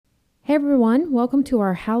Hey everyone, welcome to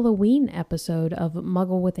our Halloween episode of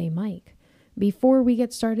Muggle with a Mic. Before we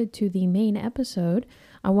get started to the main episode,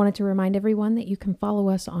 I wanted to remind everyone that you can follow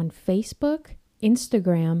us on Facebook,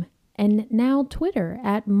 Instagram, and now Twitter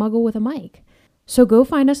at Muggle with a Mic. So go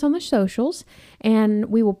find us on the socials, and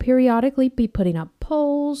we will periodically be putting up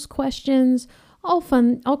polls, questions, all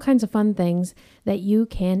kinds of fun things that you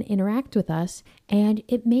can interact with us, and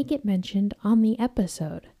it may get mentioned on the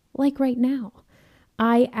episode, like right now.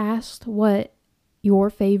 I asked what your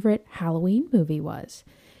favorite Halloween movie was,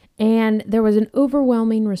 and there was an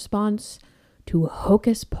overwhelming response to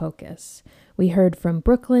Hocus Pocus. We heard from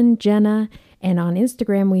Brooklyn, Jenna, and on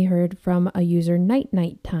Instagram we heard from a user Night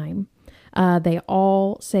Time. They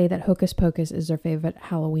all say that Hocus Pocus is their favorite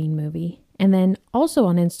Halloween movie. And then also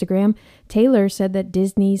on Instagram, Taylor said that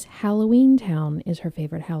Disney's Halloween Town is her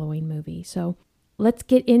favorite Halloween movie. So let's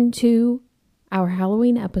get into our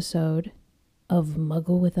Halloween episode of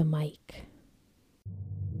Muggle with a Mic.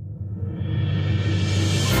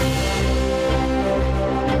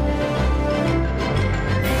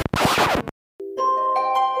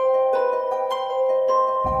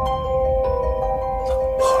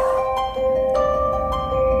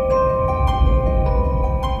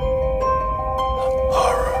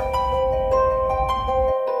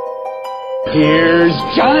 Here's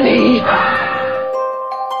Johnny!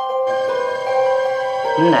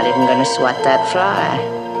 I'm not even going to swat that fly.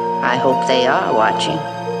 I hope they are watching.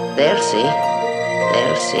 They'll see.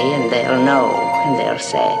 They'll see and they'll know. And they'll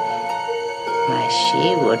say, why,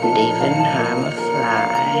 she wouldn't even harm a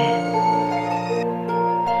fly.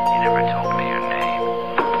 You never told me your name.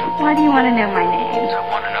 Why do you want to know my name? I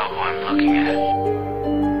want to know who I'm looking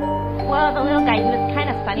at. Well, the little guy, he was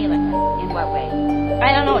kind of funny looking. In what way?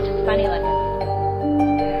 I don't know, just funny looking.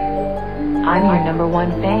 I'm your number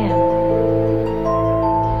one fan.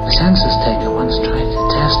 The census taker once tried to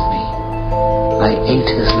test me. I ate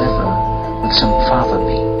his liver with some fava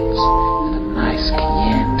beans and a nice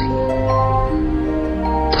Chianti.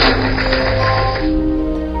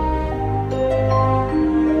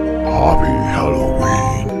 Happy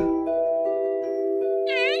Halloween.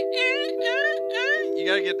 You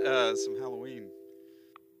gotta get some Halloween.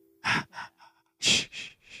 Shh.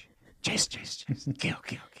 Chase. Kill.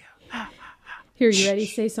 Here, you ready?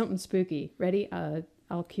 Say something spooky. Ready?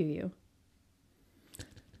 I'll cue you.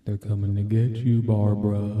 They're coming to get you,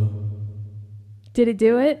 Barbara. Did it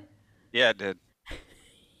do it? Yeah, it did.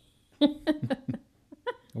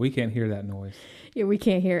 We can't hear that noise. Yeah, we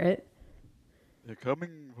can't hear it. They're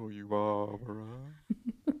coming for you, Barbara.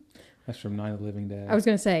 That's from Night of the Living Dead. I was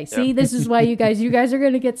going to say, see, this is why you guys are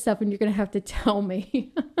going to get stuff and you're going to have to tell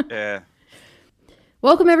me. Yeah.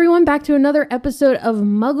 Welcome, everyone, back to another episode of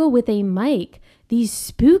Muggle with a Mic, the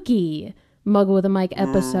spooky Muggle with a Mic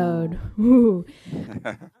episode. Ooh.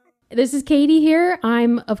 This is Katie here.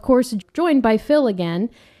 I'm, of course, joined by Phil again,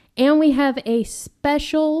 and we have a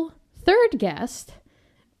special third guest.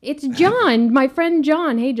 It's John, my friend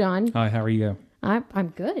John. Hey, John. Hi, how are you?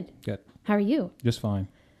 I'm good. Good. How are you? Just fine.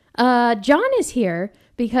 John is here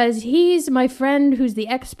because he's my friend who's the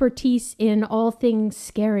expertise in all things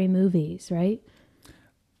scary movies, right?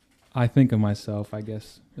 I think of myself, I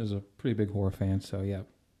guess, as a pretty big horror fan, so yeah.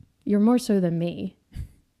 You're more so than me.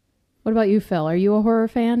 What about you, Phil? Are you a horror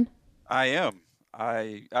fan? I am.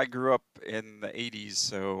 I grew up in the 80s,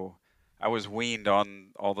 so I was weaned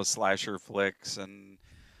on all the slasher flicks and,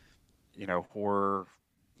 horror,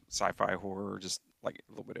 sci-fi horror, just like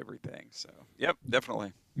a little bit of everything. So, yep,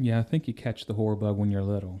 definitely. Yeah, I think you catch the horror bug when you're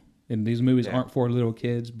little. And these movies aren't for little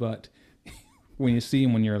kids, but when you see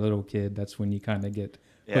them when you're a little kid, that's when you kind of get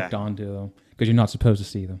hooked onto them because you're not supposed to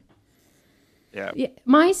see them. Yeah.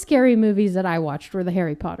 My scary movies that I watched were the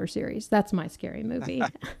Harry Potter series. That's my scary movie.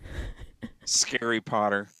 Scary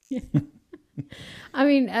Potter. I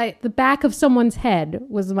mean, the back of someone's head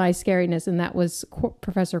was my scariness, and that was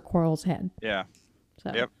Professor Quirrell's head. Yeah.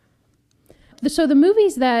 So. Yep. So the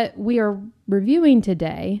movies that we are reviewing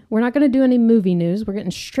today, we're not going to do any movie news. We're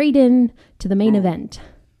getting straight in to the main event.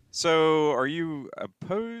 So, are you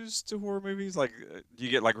opposed to horror movies? Like, do you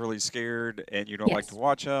get really scared and you don't like to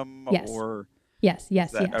watch them? Yes. Or yes.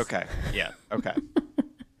 Okay. Yeah. Okay.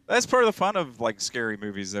 That's part of the fun of scary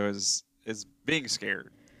movies, though, is being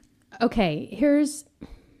scared. Okay. Here's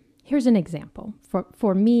an example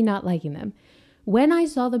for me not liking them. When I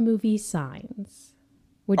saw the movie Signs,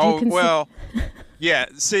 would you consider? Well, yeah.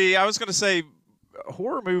 See, I was going to say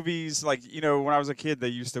horror movies, when I was a kid, they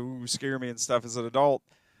used to scare me and stuff. As an adult,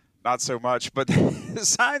 not so much, but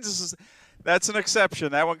Signs that's an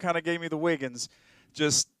exception. That one kind of gave me the Wiggins,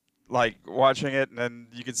 just watching it, and then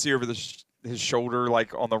you can see over the his shoulder,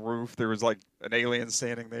 like on the roof, there was like an alien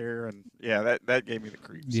standing there, and yeah, that gave me the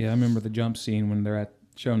creeps. Yeah, I remember the jump scene when they're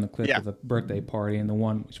showing the clip Yeah. of the birthday party, and the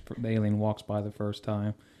alien walks by the first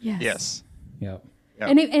time. Yes. Yep. Yep.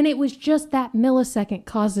 And it was just that millisecond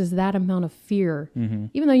causes that amount of fear. Mm-hmm.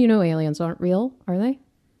 Even though aliens aren't real, are they?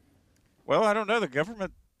 Well, I don't know. The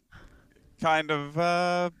government kind of,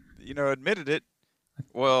 admitted it.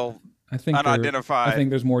 Well, I think unidentified. I think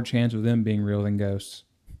there's more chance of them being real than ghosts.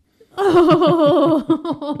 Oh,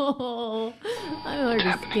 I'm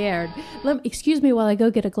already scared. Excuse me while I go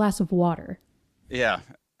get a glass of water. Yeah,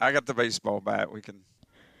 I got the baseball bat. We can.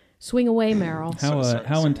 Swing away, Meryl.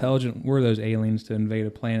 How intelligent were those aliens to invade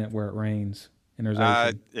a planet where it rains and there's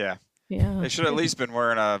ocean? Yeah. Yeah. They should at least been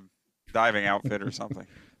wearing a diving outfit or something.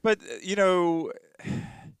 But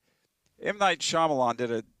M. Night Shyamalan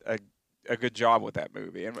did a good job with that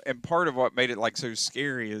movie, and part of what made it like so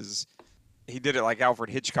scary is he did it like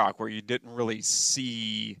Alfred Hitchcock, where you didn't really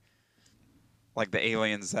see like the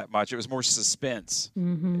aliens that much. It was more suspense.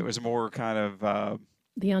 Mm-hmm. It was more kind of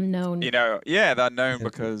the unknown. the unknown,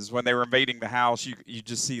 because when they were invading the house, you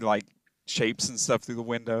just see like shapes and stuff through the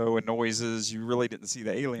window and noises. You really didn't see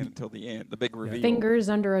the alien until the end, the big reveal. Fingers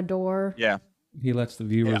under a door. Yeah. He lets the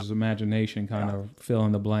viewer's imagination kind of fill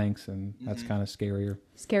in the blanks, and that's kind of scarier.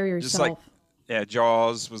 Scare Just yourself. like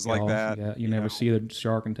Jaws was like that. Yeah, you never see the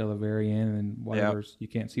shark until the very end, and whatever's you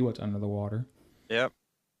can't see what's under the water. Yep.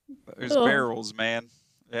 There's barrels, man.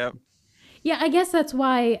 Yep. Yeah, I guess that's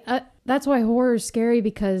why horror is scary,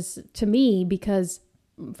 because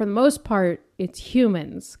for the most part it's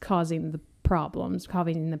humans causing the problems,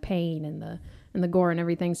 causing the pain and the gore and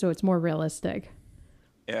everything, so it's more realistic.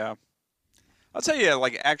 Yeah. I'll tell you,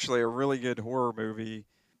 like, actually a really good horror movie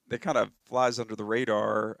that kind of flies under the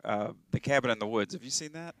radar, The Cabin in the Woods. Have you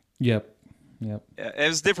seen that? Yep.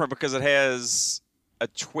 It's different because it has a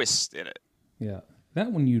twist in it. Yeah.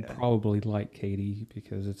 That one you'd probably like, Katie,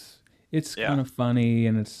 because it's kind of funny,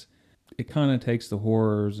 and it kind of takes the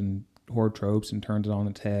horror tropes and turns it on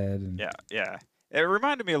its head. And Yeah. It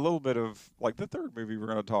reminded me a little bit of like the third movie we're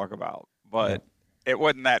going to talk about, but it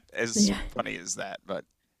wasn't that as funny as that. But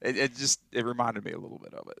it reminded me a little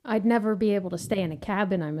bit of it. I'd never be able to stay in a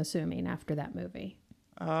cabin, I'm assuming, after that movie.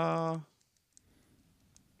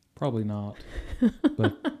 Probably not.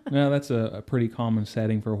 But no, that's a pretty common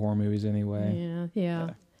setting for horror movies anyway. Yeah.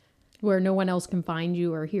 Where no one else can find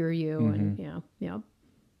you or hear you. And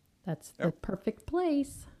that's the perfect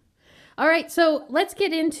place. All right, so let's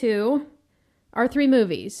get into our 3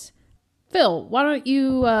 movies. Phil, why don't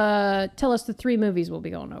you tell us the 3 movies we'll be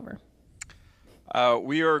going over?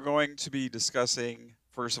 We are going to be discussing,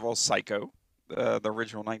 first of all, Psycho, the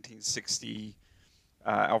original 1960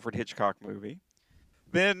 Alfred Hitchcock movie.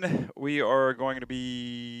 Then we are going to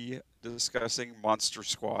be discussing Monster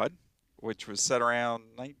Squad, which was set around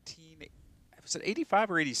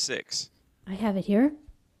 85 or 86? I have it here.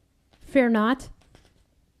 Fear not.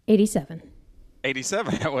 87.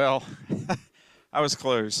 87. Well, I was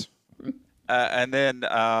close. And then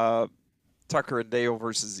Tucker and Dale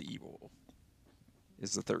versus Evil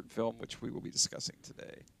is the third film, which we will be discussing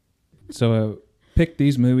today. So picked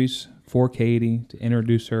these movies for Katie to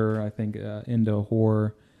introduce her, I think, into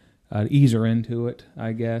horror, ease her into it,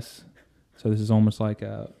 I guess. So this is almost like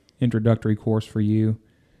a introductory course for you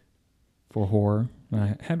for horror.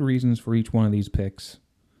 I had reasons for each one of these picks.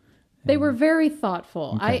 They were very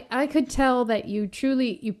thoughtful. Okay. I could tell that you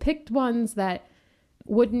picked ones that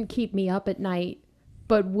wouldn't keep me up at night,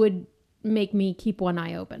 but would make me keep one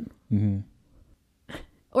eye open. Mm-hmm.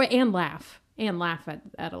 And laugh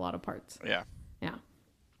at a lot of parts. Yeah.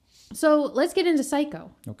 So let's get into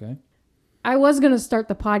Psycho. Okay. I was going to start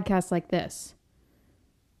the podcast like this.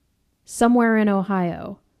 Somewhere in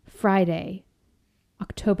Ohio, Friday,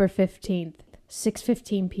 October 15th,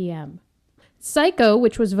 6:15 p.m. Psycho,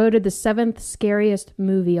 which was voted the 7th scariest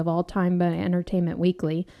movie of all time by Entertainment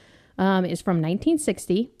Weekly, is from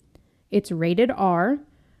 1960. It's rated R,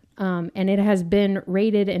 and it has been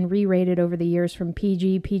rated and re-rated over the years from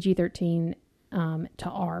PG, PG-13 to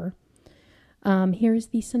R. Here's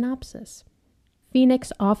the synopsis.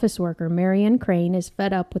 Phoenix office worker Marianne Crane is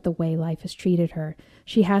fed up with the way life has treated her.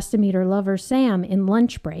 She has to meet her lover Sam in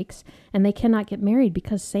lunch breaks, and they cannot get married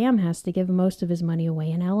because Sam has to give most of his money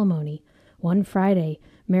away in alimony. One Friday,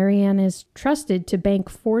 Marianne is trusted to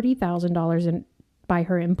bank $40,000 by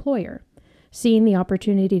her employer. Seeing the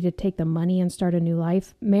opportunity to take the money and start a new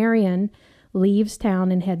life, Marianne leaves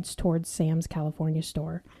town and heads towards Sam's California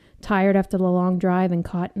store. Tired after the long drive and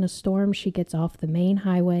caught in a storm, she gets off the main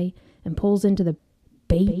highway and pulls into the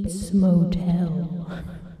Bates Motel.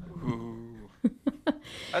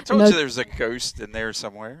 I told No- you there's a ghost in there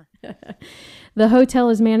somewhere. The hotel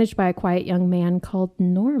is managed by a quiet young man called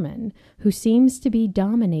Norman, who seems to be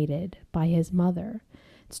dominated by his mother.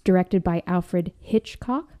 It's directed by Alfred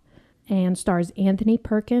Hitchcock and stars Anthony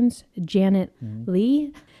Perkins, Janet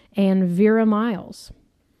Leigh, and Vera Miles.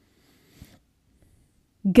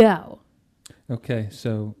 Go. Okay,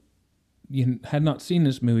 so you had not seen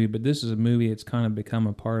this movie, but this is a movie that's kind of become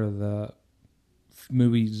a part of the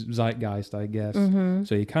movie zeitgeist, I guess.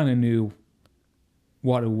 So you kind of knew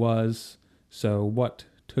what it was. So what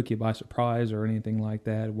took you by surprise or anything like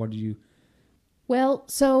that? What did you... Well,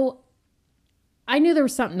 so I knew there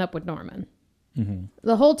was something up with Norman.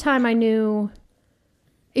 The whole time I knew,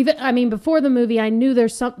 before the movie, I knew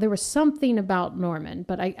there was something about Norman,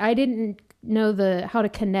 but I didn't know how to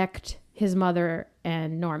connect his mother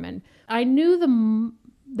and Norman. I knew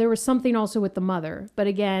there was something also with the mother, but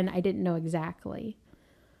again, I didn't know exactly.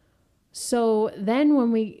 So then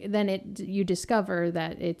you discover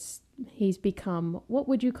that he's become, what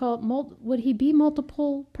would you call it? Would he be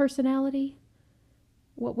multiple personality?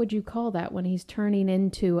 What would you call that when he's turning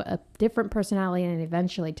into a different personality and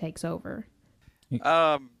eventually takes over?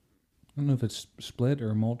 I don't know if it's split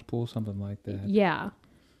or multiple, something like that. Yeah.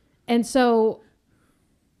 And so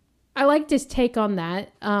I liked his take on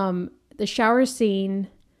that. The shower scene,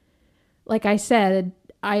 like I said,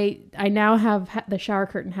 I now have the shower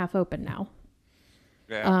curtain half open now.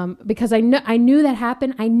 Yeah. Because I knew that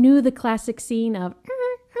happened. I knew the classic scene of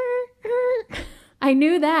I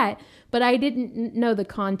knew that, but I didn't know the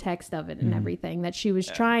context of it and everything, that she was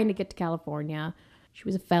trying to get to California. She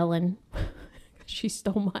was a felon. She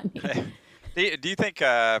stole money. Do you think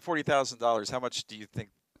 $40,000? How much do you think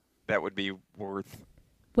that would be worth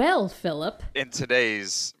Well, Philip, in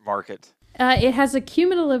today's market? it has a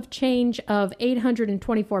cumulative change of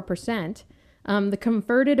 824%. The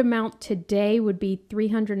converted amount today would be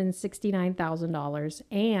 $369,000,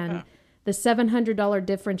 and the $700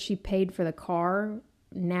 difference she paid for the car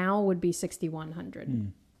now would be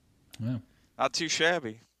 $6,100. Wow. Not too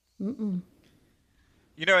shabby. Mm-mm.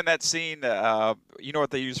 You know, in that scene, you know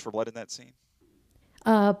what they use for blood in that scene?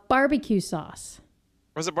 Barbecue sauce.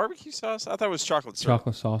 Was it barbecue sauce? I thought it was chocolate syrup.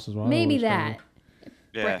 Chocolate sauce as well. Maybe that.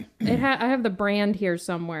 Yeah. I have the brand here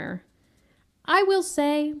somewhere. I will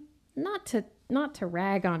say, not to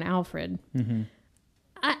rag on Alfred.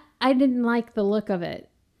 I didn't like the look of it.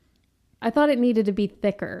 I thought it needed to be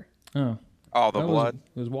thicker. Oh. Oh, the blood.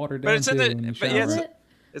 It was watered down. But it's in too the. when you But yeah, shower.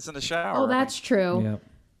 it's in the shower. Oh, that's true. Yep.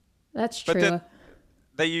 That's But true. then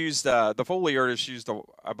they used the Foley artist used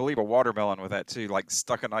I believe a watermelon with that too, like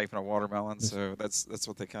stuck a knife in a watermelon. So that's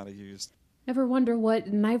what they kind of used. Ever wonder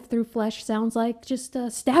what knife through flesh sounds like? Just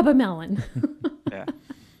stab a melon. Yeah.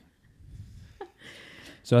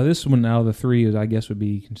 So this one out of the three is, I guess, would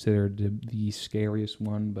be considered the scariest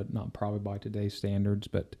one, but not probably by today's standards.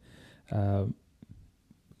 But one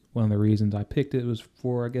of the reasons I picked it was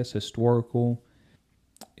for, I guess, historical.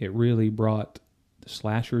 It really brought the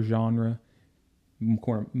slasher genre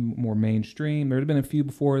more mainstream. There had been a few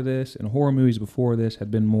before this, and horror movies before this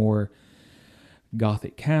had been more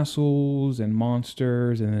gothic castles and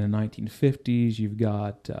monsters. And in the 1950s, you've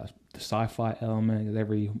got the sci-fi element.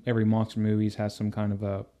 Every monster movie has some kind of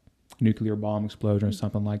a nuclear bomb explosion or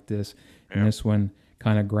something like this. Yeah. And this one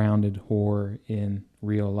kind of grounded horror in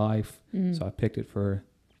real life. So I picked it for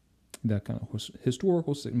the kind of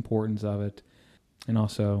historical importance of it. And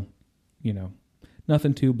also, you know,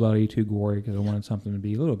 nothing too bloody, too gory, because I wanted something to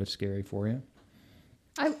be a little bit scary for you.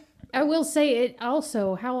 I will say it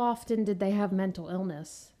also, how often did they have mental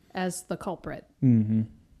illness as the culprit? Mm-hmm.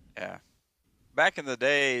 Yeah. Back in the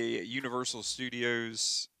day, Universal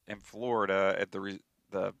Studios in Florida at the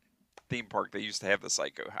theme park, they used to have the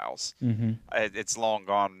Psycho House. Mm-hmm. It's long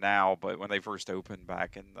gone now, but when they first opened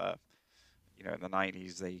back in the in the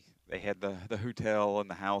 90s, they had the hotel and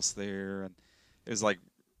the house there, and it was like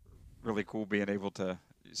really cool being able to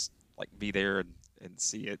just like be there and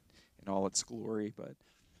see it in all its glory. But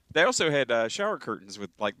they also had shower curtains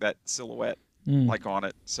with like that silhouette like on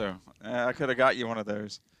it, so I could have got you one of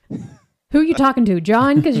those. Who are you talking to,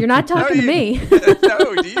 John? Because you're not talking to me.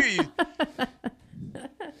 No, do you?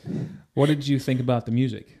 What did you think about the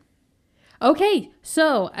music? Okay,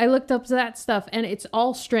 so I looked up that stuff, and it's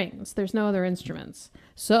all strings. There's no other instruments.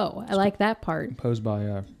 So I like that part. Composed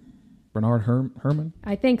by Bernard Herrmann.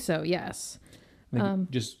 I think so, yes. I think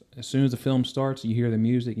just as soon as the film starts, you hear the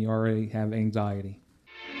music, you already have anxiety.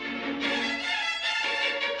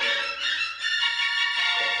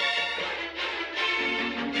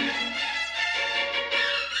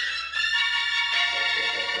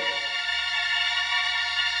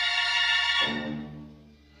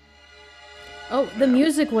 Oh, the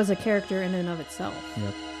music was a character in and of itself.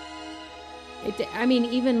 Yep. I mean,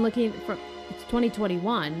 even looking from it's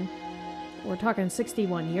 2021, we're talking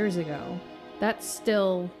 61 years ago. That's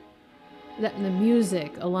still that the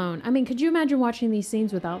music alone. I mean, could you imagine watching these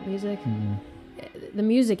scenes without music? The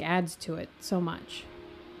music adds to it so much.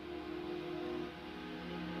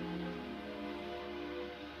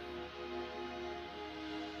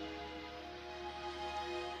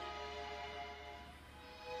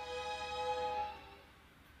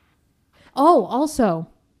 Oh, also,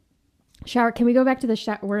 shower. Can we go back to the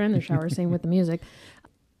shower? We're in the shower scene with the music.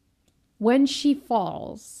 When she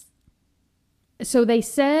falls, so they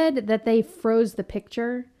said that they froze the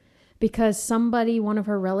picture because one of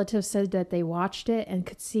her relatives said that they watched it and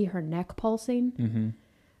could see her neck pulsing. Mm-hmm.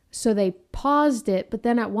 So they paused it, but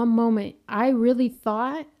then at one moment, I really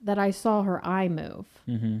thought that I saw her eye move.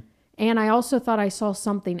 Mm-hmm. And I also thought I saw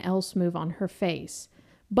something else move on her face.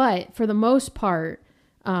 But for the most part,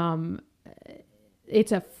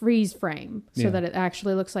 it's a freeze frame so that it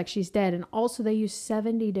actually looks like she's dead. And also they use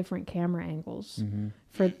 70 different camera angles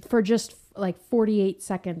for just like 48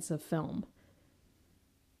 seconds of film,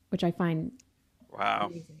 which I find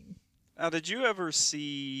amazing. Now, did you ever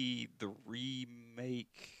see the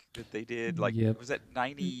remake that they did? Like, Yep. was that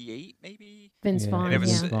 98 maybe? Vince Vaughn, And it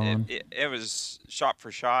was Vaughn. it was shot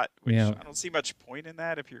for shot, which Yeah. I don't see much point in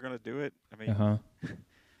that if you're going to do it. I mean, Uh-huh.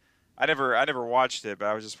 I never watched it, but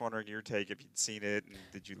I was just wondering your take if you'd seen it and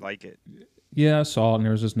did you like it? Yeah, I saw it, and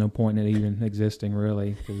there was just no point in it even existing,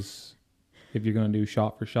 really, because if you're going to do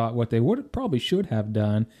shot for shot, what they probably should have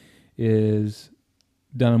done is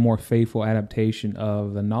done a more faithful adaptation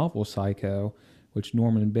of the novel Psycho, which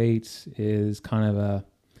Norman Bates is kind of a,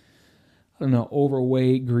 I don't know,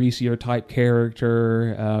 overweight, greasier type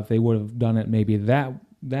character. If they would have done it maybe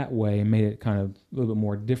that way and made it kind of a little bit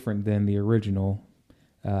more different than the original,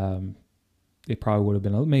 it probably would have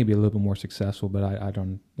been maybe a little bit more successful. But I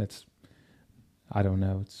don't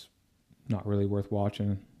know. It's not really worth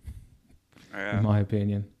watching, in my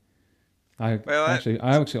opinion. I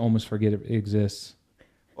actually almost forget it exists.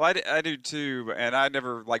 Well, I do too, and I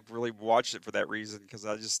never really watched it for that reason because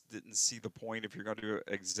I just didn't see the point if you're going to do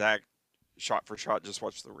exact shot for shot. Just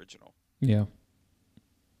watch the original. Yeah.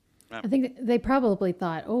 I think they probably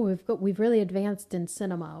thought, oh, we've really advanced in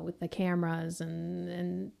cinema with the cameras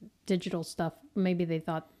and digital stuff. Maybe they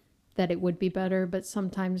thought that it would be better, but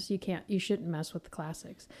sometimes you shouldn't mess with the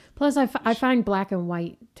classics. Plus, I find black and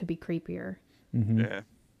white to be creepier. Mm-hmm. Yeah.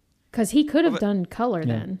 Because he could have done color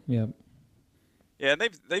then. Yeah. Yeah, and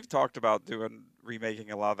they've talked about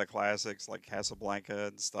remaking a lot of the classics like Casablanca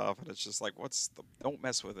and stuff, and it's just like, don't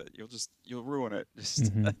mess with it. You'll ruin it.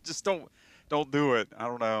 Just don't do it. I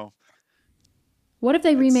don't know. What if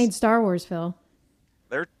they remade Star Wars, Phil?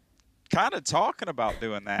 They're kind of talking about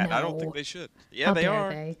doing that. No. I don't think they should. Yeah, How they dare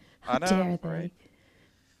are. They? I know, How dare they? right?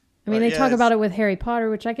 I mean, But they yeah, talk about it with Harry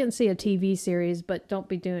Potter, which I can see a TV series, but don't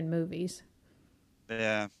be doing movies.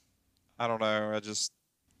 Yeah, I don't know. I just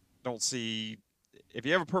don't see. If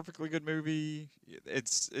you have a perfectly good movie,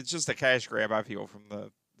 it's just a cash grab. I feel from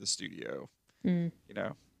the studio. Mm. You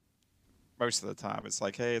know, most of the time it's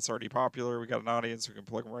like, hey, it's already popular. We got an audience. We can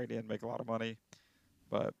plug them right in, make a lot of money.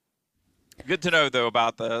 But good to know though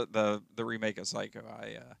about the remake of Psycho.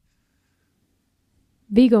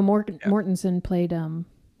 Viggo Mortensen played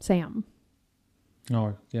Sam.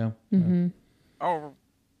 Oh, yeah. Mm-hmm. Oh,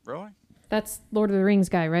 really? That's Lord of the Rings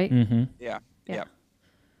guy, right? Mm-hmm. Yeah.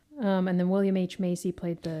 And then William H. Macy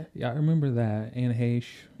played the... Yeah, I remember that. Anne Heche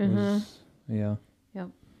was... Yeah. Yep.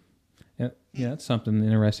 Yeah, that's something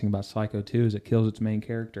interesting about Psycho, too, is it kills its main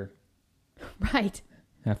character. Right.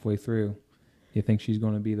 Halfway through. You think she's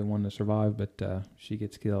going to be the one to survive, but she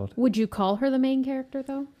gets killed. Would you call her the main character,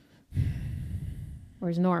 though? Or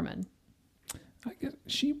is Norman? I guess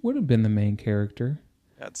she would have been the main character.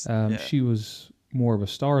 She was more of a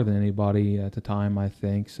star than anybody at the time, I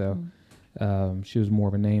think, so... she was more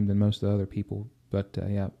of a name than most of the other people, but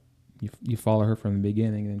yeah, you follow her from the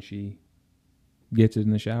beginning, and she gets it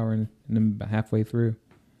in the shower, and then halfway through.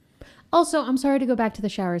 Also, I'm sorry to go back to the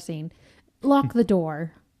shower scene. Lock the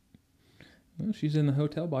door. Well, she's in the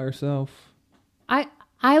hotel by herself. I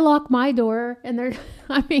lock my door, and they're.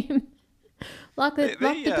 I mean, lock the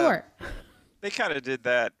door. They kind of did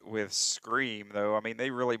that with Scream, though. I mean,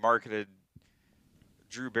 they really marketed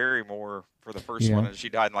Drew Barrymore for the first one, and she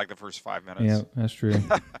died in like the first 5 minutes. Yeah, that's true.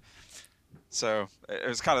 So it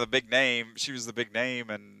was kind of the big name. She was the big name,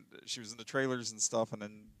 and she was in the trailers and stuff, and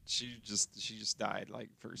then she just died like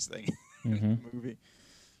first thing in the movie.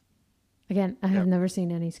 Again, I have never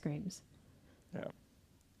seen any Screams. Yeah.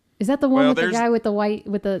 Is that the one with the guy with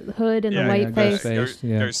the hood and the white face?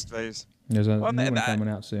 Ghost face. There's a Well, new one that- coming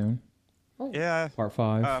out soon. Yeah. Part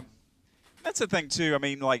 5. That's the thing too. I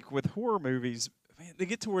mean, like with horror movies, man, they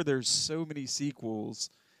get to where there's so many sequels.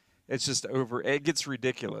 It's just over. It gets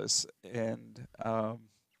ridiculous. And I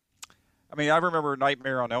mean, I remember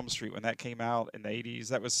Nightmare on Elm Street when that came out in the '80s.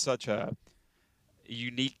 That was such a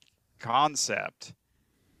unique concept.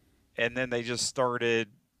 And then they just started,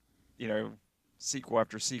 sequel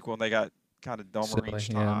after sequel, and they got kind of dumber Silly, each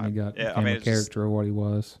yeah, time. and he got I became mean, a it's just- character of what he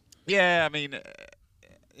was. yeah, I mean,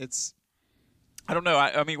 it's. I don't know.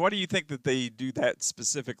 I mean, why do you think that they do that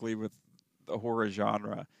specifically with the horror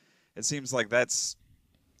genre? It seems like that's.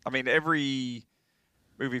 I mean, every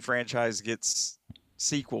movie franchise gets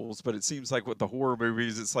sequels, but it seems like with the horror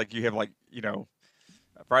movies, it's like you have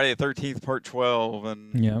Friday the 13th Part 12,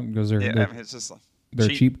 and Yeah, because they're I mean, it's just like they're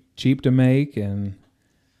cheap to make, and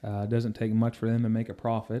it doesn't take much for them to make a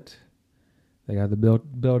profit. They got the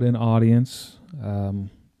built-in audience.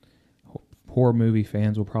 Horror movie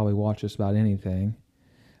fans will probably watch just about anything.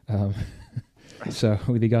 So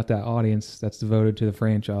they got that audience that's devoted to the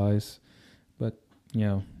franchise. But,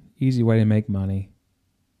 easy way to make money.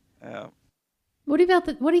 What do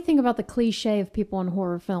you think about the cliche of people in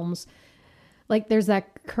horror films? Like there's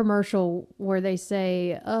that commercial where they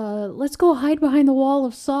say, let's go hide behind the wall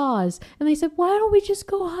of saws. And they said, why don't we just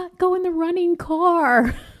go in the running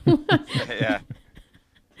car? Yeah.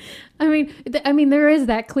 I mean, there is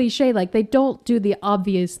that cliche. Like they don't do the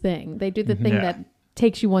obvious thing. They do the thing Yeah. that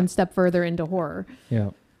takes you one step further into horror.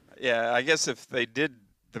 Yeah. Yeah, I guess if they did,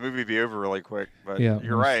 the movie would be over really quick. But Yeah,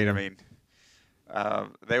 you're that's right. true. I mean,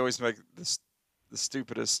 they always make the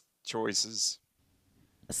stupidest choices.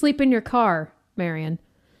 Sleep in your car, Marion.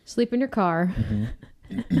 Sleep in your car.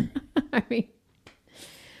 I mean,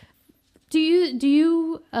 do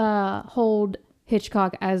you hold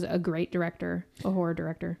Hitchcock as a great director, a horror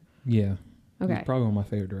director? Yeah. Okay. He's probably one of my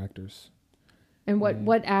favorite directors. And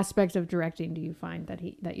what aspect of directing do you find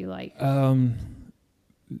that you like?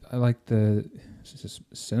 I like the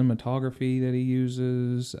cinematography that he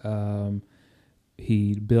uses.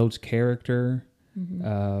 He builds character.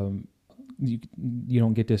 You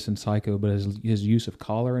don't get this in Psycho, but his use of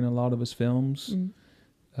color in a lot of his films,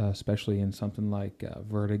 especially in something like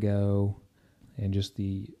Vertigo, and just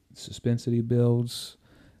the suspense that he builds,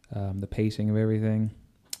 the pacing of everything.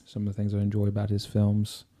 Some of the things I enjoy about his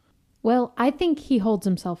films. Well, I think he holds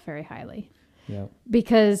himself very highly Yeah.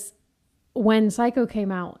 because when Psycho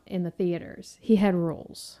came out in the theaters, he had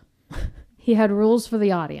rules. He had rules for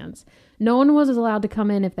the audience. No one was allowed to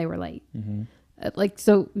come in if they were late. He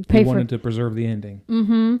wanted to preserve the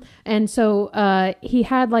ending. And so he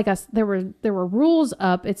had there were rules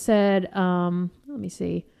up. It said, let me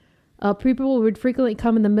see, people would frequently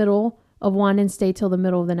come in the middle of one and stay till the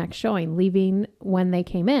middle of the next showing, leaving when they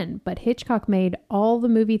came in. But Hitchcock made all the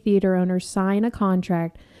movie theater owners sign a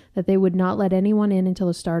contract that they would not let anyone in until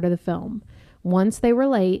the start of the film. Once they were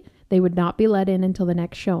late, they would not be let in until the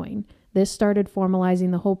next showing. This started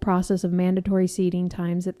formalizing the whole process of mandatory seating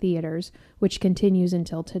times at theaters, which continues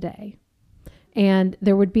until today. And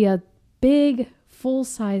there would be a big,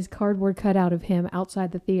 full-size cardboard cutout of him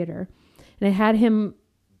outside the theater. And it had him,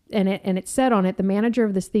 and it said on it, the manager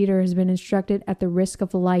of this theater has been instructed at the risk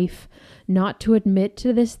of life not to admit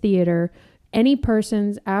to this theater any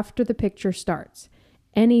persons after the picture starts.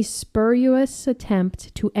 Any spurious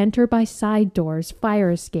attempt to enter by side doors,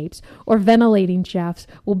 fire escapes, or ventilating shafts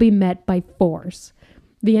will be met by force.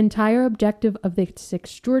 The entire objective of this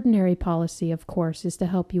extraordinary policy, of course, is to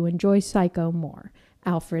help you enjoy Psycho more.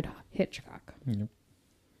 Alfred Hitchcock.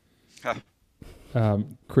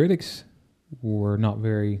 Critics were not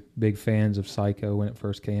very big fans of Psycho when it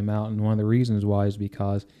first came out, and one of the reasons why is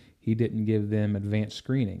because he didn't give them advanced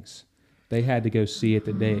screenings. They had to go see it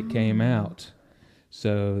the day it came out.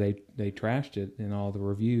 So they trashed it in all the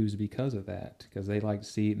reviews because of that, because they like to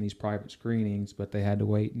see it in these private screenings, but they had to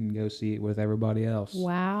wait and go see it with everybody else.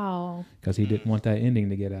 Wow. Because he didn't want that ending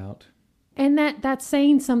to get out. And that's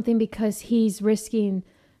saying something, because he's risking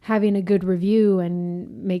having a good review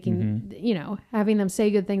and making, having them say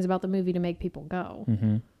good things about the movie to make people go.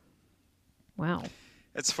 Wow.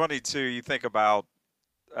 It's funny too. You think about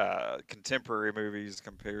contemporary movies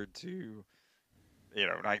compared to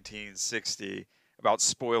 1960. About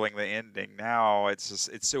spoiling the ending. Now it's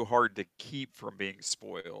so hard to keep from being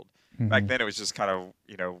spoiled. Back then it was just kind of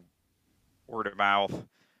word of mouth,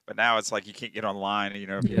 but now it's like you can't get online.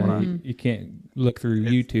 If you want You can't look through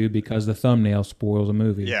YouTube because the thumbnail spoils a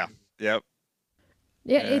movie. Yeah. Yep.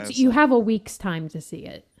 Yeah, you have a week's time to see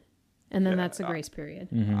it, and then that's a grace period.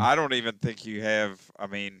 I don't even think you have. I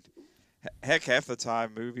mean, Heck, half the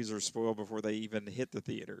time movies are spoiled before they even hit the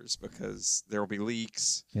theaters because there will be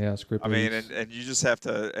leaks. Yeah, script I mean, leaks. and you just have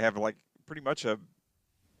to have like pretty much a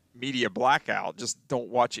media blackout. Just don't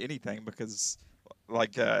watch anything because,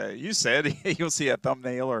 like you said, you'll see a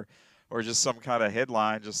thumbnail or just some kind of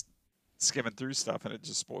headline just skimming through stuff, and it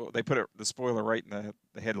just spoil. They put the spoiler right in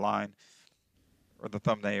the headline or the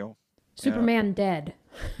thumbnail. Superman dead.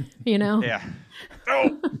 You know? Yeah.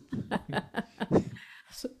 Oh.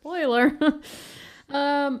 Spoiler.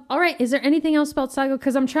 All right. Is there anything else about Psycho?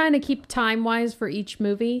 Because I'm trying to keep time wise for each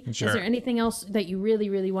movie. Sure. Is there anything else that you really,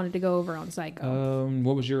 really wanted to go over on Psycho?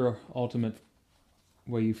 What was your ultimate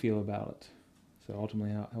way you feel about it? So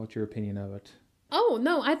ultimately, what's your opinion of it? Oh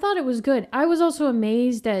no, I thought it was good. I was also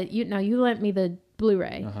amazed at you. Now you lent me the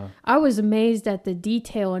Blu-ray. I was amazed at the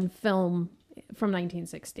detail in film from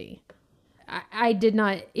 1960. I did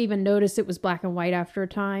not even notice it was black and white after a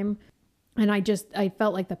time. And I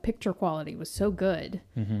felt like the picture quality was so good.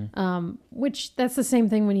 Which that's the same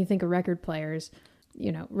thing when you think of record players.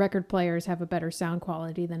 You know, record players have a better sound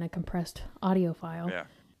quality than a compressed audio file. Yeah.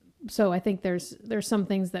 So I think there's some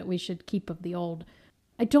things that we should keep of the old.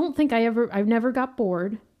 I don't think I've never got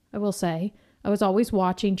bored, I will say. I was always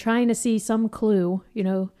watching, trying to see some clue, you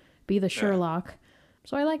know, be the Sherlock.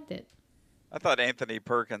 So I liked it. I thought Anthony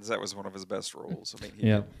Perkins, that was one of his best roles. I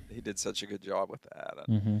mean, he did such a good job with that.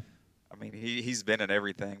 And, I mean, he's been in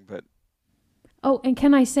everything, but... Oh, and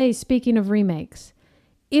can I say, speaking of remakes,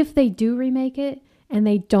 if they do remake it and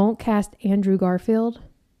they don't cast Andrew Garfield,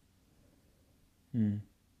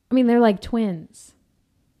 I mean, they're like twins.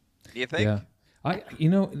 Do you think? Yeah.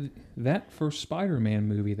 That first Spider-Man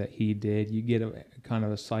movie that he did, you get a kind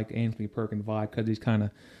of a psych Anthony Perkins vibe because he's kind of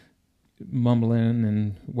mumbling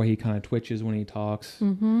and the way he kind of twitches when he talks.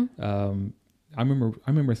 I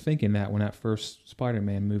remember thinking that when that first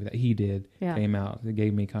Spider-Man movie that he did came out, it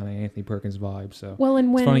gave me kind of Anthony Perkins vibe. So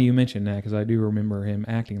it's funny you mentioned that because I do remember him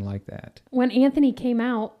acting like that. When Anthony came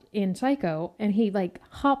out in Psycho and he like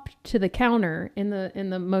hopped to the counter in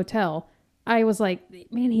the motel, I was like,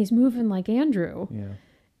 man, he's moving like Andrew. Yeah.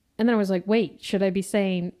 And then I was like, wait, should I be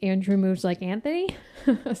saying Andrew moves like Anthony?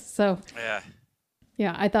 So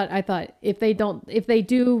yeah, I thought if they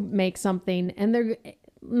do make something and they're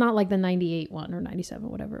not like the 98 one or 97,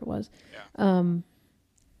 whatever it was. I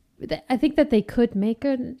think that they could make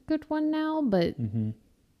a good one now, but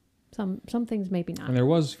some things maybe not. And there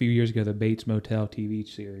was a few years ago the Bates Motel TV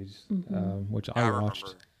series, which I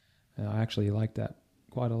watched. I actually liked that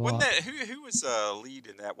quite a lot. Wasn't that, who was lead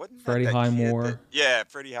in that? Wasn't Freddie that Highmore?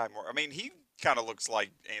 Freddie Highmore. I mean, he kind of looks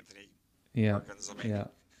like Anthony Perkins. I mean,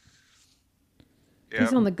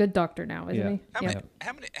 He's on The Good Doctor now, isn't he?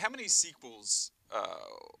 How many sequels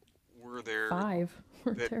were there? 5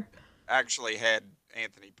 were there. Actually had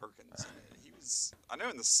Anthony Perkins. He was, I know,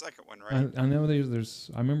 in the second one, right? I know there's.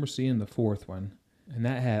 I remember seeing the fourth one, and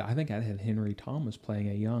that had Henry Thomas playing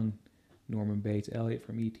a young Norman Bates. Elliot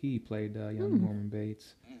from E.T. played young Norman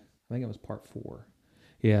Bates. I think it was part 4.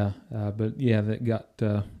 Yeah, but yeah, that got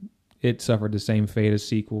it suffered the same fate as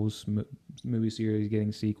sequels. Movie series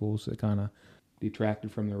getting sequels. It kind of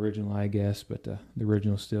detracted from the original, I guess, but the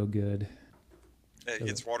original's still good. It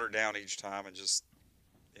gets watered down each time, and just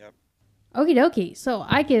Okie dokie. So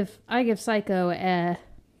I give Psycho a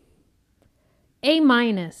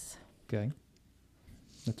minus. Okay.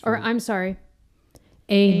 I'm sorry,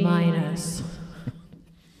 A minus.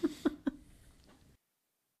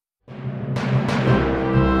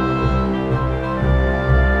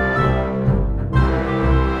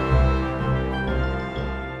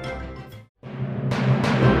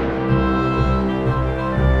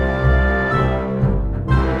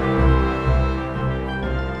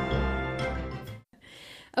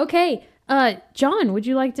 Okay, John, would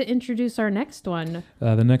you like to introduce our next one?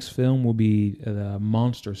 The next film will be the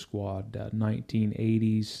Monster Squad,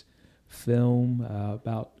 1980s film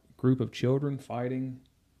about a group of children fighting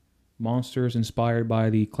monsters inspired by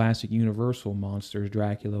the classic Universal monsters,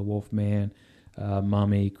 Dracula, Wolfman,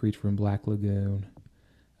 Mummy, Creature from Black Lagoon.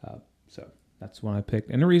 So that's one I picked.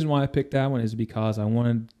 And the reason why I picked that one is because I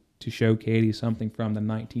wanted to show Katie something from the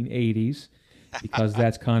 1980s, because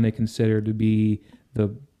that's kind of considered to be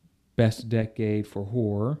the best decade for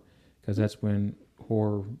horror, because that's when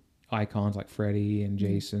horror icons like Freddy and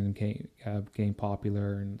Jason became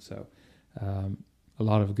popular, and so a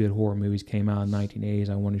lot of good horror movies came out in the 1980s.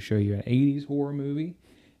 I wanted to show you an 80s horror movie,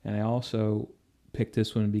 and I also picked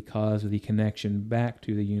this one because of the connection back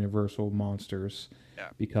to the Universal monsters. Yeah.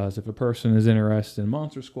 Because if a person is interested in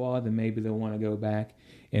Monster Squad, then maybe they'll want to go back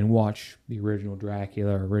and watch the original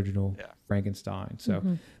Dracula or original Frankenstein. So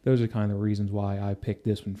those are kind of the reasons why I picked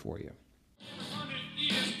this one for you. 100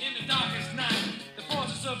 years in the the darkest night, the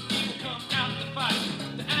forces of evil come out to fight.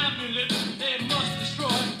 The amulet they must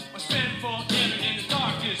destroy or spend forever in the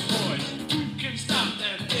darkest void. Who can stop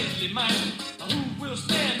their deadly might? Who will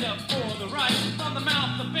stand up for the right? From the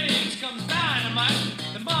mouth of babes comes dynamite.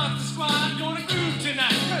 The monster squad gonna groove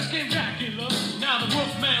tonight. First came Dracula, now the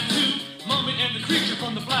Wolfman too. Mummy and the creature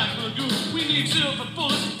from the Black Lagoon. We need silver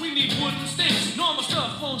bullets, we need wooden stakes. Normal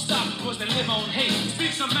stuff won't stop because they live on hate.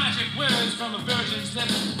 Speak some magic words from a virgin's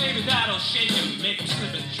lips. Maybe that'll shake him, make him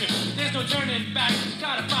slip and trip. There's no turning back,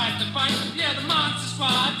 gotta fight the fight. Yeah, the Monster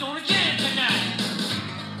Squad gonna jam tonight.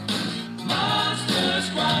 Monster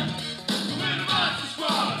Squad, we're the Monster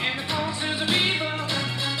Squad. And the forces of evil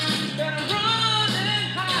better run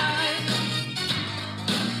and hide.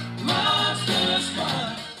 Monster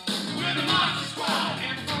Squad, we're the Monster Squad.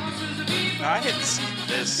 And the forces of evil. I hadn't seen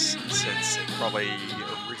this since it probably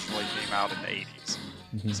originally came out in the 80s.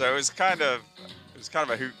 So it was kind of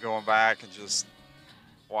a hoot going back and just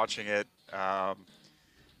watching it,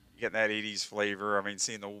 getting that 80s flavor. I mean,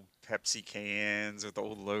 seeing the old Pepsi cans with the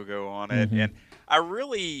old logo on it. And I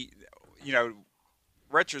really,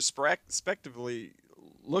 retrospectively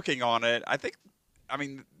looking on it, I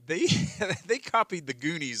mean, they they copied the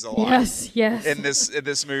Goonies a lot. Yes. In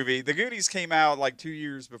this movie. The Goonies came out like 2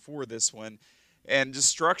 years before this one. And just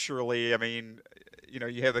structurally, I mean,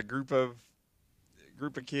 you have a group of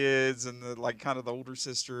kids and the older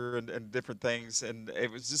sister and different things, and it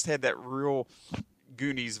was just had that real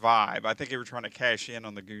Goonies vibe. I think they were trying to cash in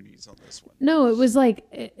on the Goonies on this one. No, it was like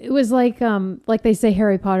they say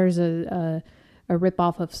Harry Potter's a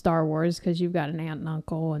ripoff of Star Wars because you've got an aunt and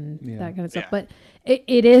uncle and that kind of stuff. Yeah. But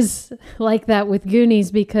it is like that with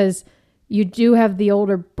Goonies because you do have the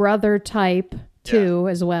older brother type too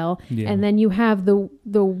as well, and then you have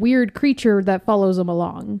the weird creature that follows them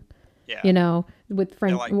along. Yeah. With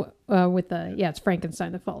Frank, it's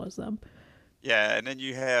Frankenstein that follows them. Yeah, and then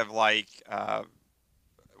you have one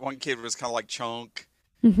kid was kind of like Chunk.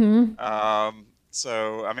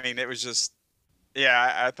 So I mean, it was just,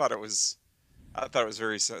 I thought it was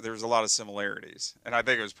very. There was a lot of similarities, and I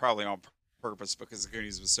think it was probably on purpose because the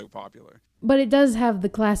Goonies was so popular. But it does have the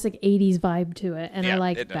classic '80s vibe to it, and I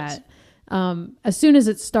like it that. As soon as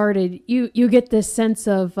it started, you get this sense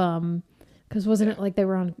of. Because wasn't it like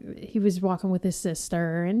he was walking with his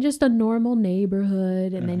sister and just a normal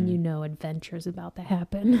neighborhood, and then adventures about to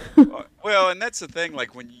happen. Well, and that's the thing,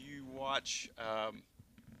 like when you watch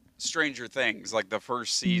Stranger Things, like the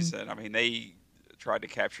first season, I mean, they tried to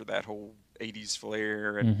capture that whole 80s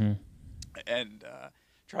flair and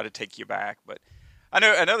try to take you back. But I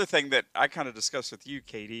know another thing that I kind of discussed with you,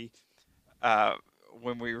 Katie,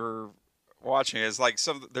 when we were watching is like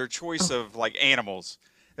their choice of like animals.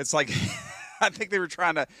 It's like, I think they were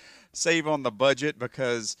trying to save on the budget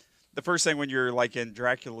because the first thing when you're like in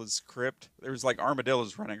Dracula's crypt, there was like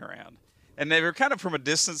armadillos running around. And they were kind of from a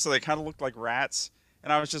distance, so they kind of looked like rats.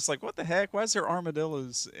 And I was just like, what the heck? Why is there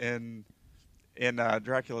armadillos in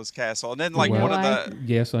Dracula's castle? And then like one of the...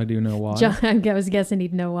 Yes, I do know why. John, I was guessing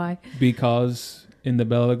he'd know why. Because in the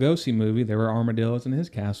Bela Lugosi movie, there were armadillos in his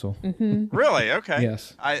castle. Really? Okay.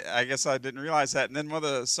 Yes. I guess I didn't realize that. And then one of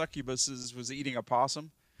the succubuses was eating a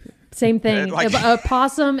possum. Same thing. A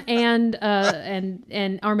possum and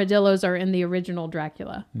armadillos are in the original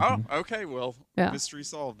Dracula. Oh, okay. Well, mystery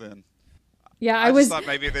solved then. Yeah, I just thought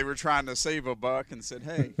maybe they were trying to save a buck and said,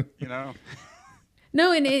 hey,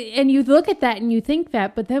 No, and you look at that and you think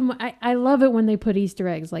that, but then I love it when they put Easter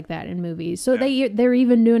eggs like that in movies. So they're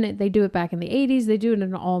even doing it. They do it back in the 80s. They do it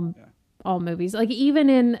in all movies. Like even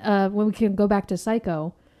in when we can go back to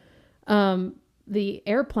Psycho, the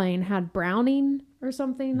airplane had Browning or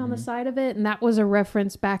something on the side of it, and that was a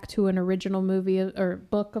reference back to an original movie or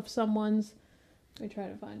book of someone's. Let me try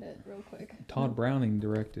to find it real quick. Todd Browning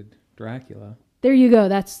directed Dracula. There you go.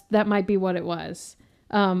 That might be what it was.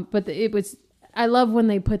 But it was. I love when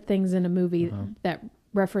they put things in a movie that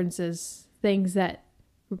references things that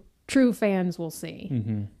true fans will see.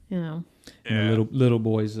 And Yeah. the little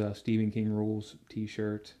boy's Stephen King Rules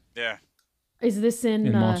T-shirt. Yeah. Is this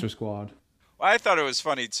in Monster Squad? Well, I thought it was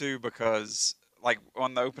funny too because, like,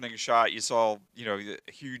 on the opening shot, you saw, the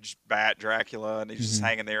huge bat Dracula, and he's just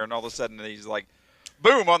hanging there, and all of a sudden he's like,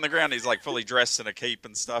 boom, on the ground. He's like fully dressed in a cape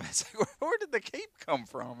and stuff. It's like, where did the cape come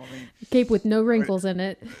from? I mean, cape with no wrinkles in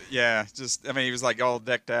it. Yeah, he was like all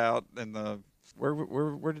decked out, and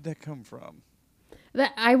where did that come from?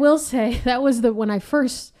 That I will say that was when I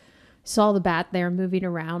first saw the bat there moving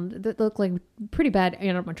around. That looked like pretty bad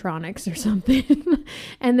animatronics or something.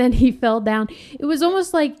 And then he fell down. It was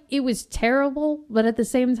almost like it was terrible, but at the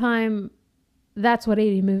same time, that's what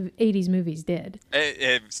 80s movies did.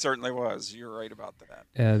 It certainly was. You're right about that.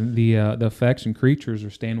 The effects and creatures are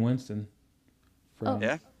Stan Winston from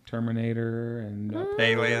Yeah. Terminator and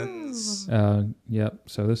Aliens. Yep.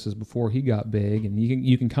 So this is before he got big, and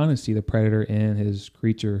you can kind of see the Predator and his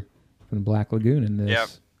creature from the Black Lagoon in this. Yep.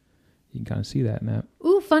 You can kind of see that in that.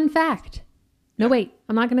 Ooh, fun fact. No, wait.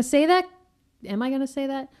 I'm not going to say that. Am I going to say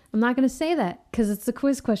that? I'm not going to say that because it's a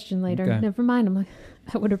quiz question later. Okay. Never mind. I'm like,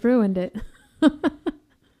 that would have ruined it.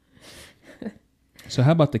 So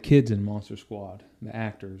how about the kids in Monster Squad, the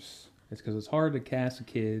actors? It's because it's hard to cast the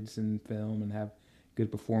kids in film and have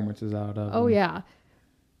good performances out of Oh them. yeah.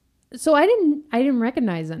 So I didn't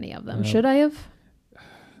recognize any of them. No. Should I have?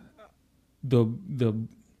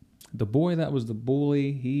 The boy that was the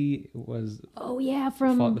bully, he was Oh yeah,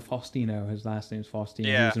 from the Faustino. His last name's Faustino.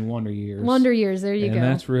 Yeah. He was in Wonder Years. Wonder Years. There you and go.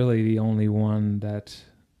 that's really the only one that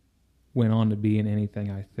went on to be in anything,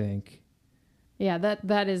 I think. Yeah,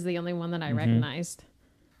 that is the only one that I recognized.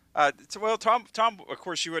 Well, Tom, of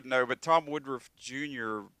course you wouldn't know, but Tom Woodruff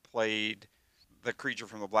Jr. played the creature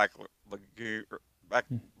from the Black Lagoon.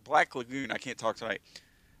 I can't talk tonight.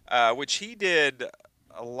 Which he did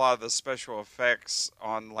a lot of the special effects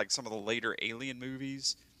on like some of the later Alien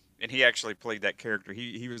movies, and he actually played that character.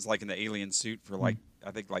 He was like in the alien suit for like I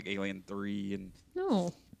think like Alien 3, and Oh,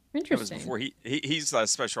 that was interesting. before he's a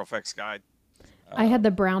special effects guy. I had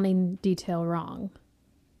the Browning detail wrong.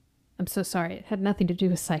 I'm so sorry. It had nothing to do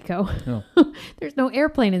with Psycho. Oh. There's no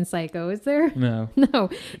airplane in Psycho, is there? No. No,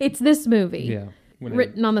 it's this movie. Yeah. When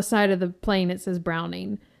Written on the side of the plane, it says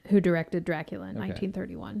Browning, who directed Dracula in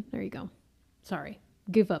 1931. There you go. Sorry.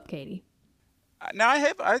 Give up, Katie. Now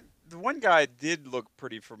the one guy did look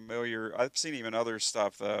pretty familiar. I've seen him in other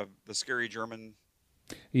stuff. The scary German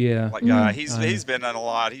Yeah. guy. He's been in a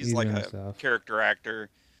lot. He's like been in a stuff. character actor.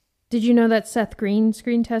 Did you know that Seth Green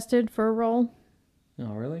screen tested for a role?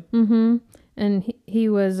 Oh, really? Mm-hmm. And he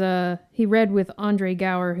read with Andre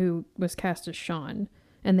Gower, who was cast as Sean,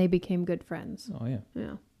 and they became good friends. Oh, yeah.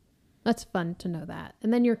 Yeah. That's fun to know that.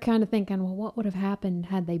 And then you're kind of thinking, well, what would have happened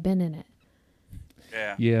had they been in it?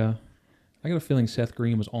 Yeah. Yeah. I got a feeling Seth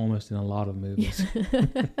Green was almost in a lot of movies.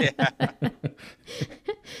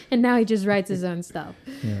 And now he just writes his own stuff.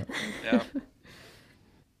 Yeah. Yeah.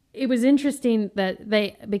 It was interesting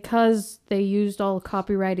that because they used all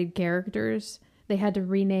copyrighted characters, they had to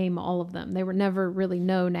rename all of them. They were never really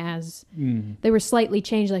known as, they were slightly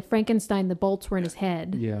changed. Like Frankenstein, the bolts were in his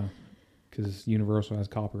head. Yeah. Because Universal has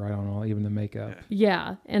copyright on all, even the makeup.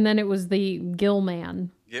 Yeah. And then it was the Gill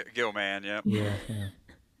Man. Gilman, yeah. Yeah.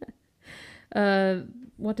 Yeah.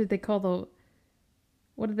 What did they call the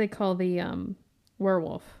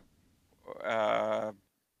werewolf? I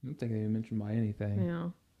don't think they mentioned by anything. Yeah.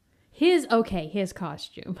 His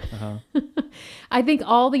costume. Uh-huh. I think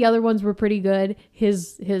all the other ones were pretty good.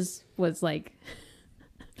 His was like,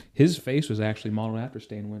 His face was actually modeled after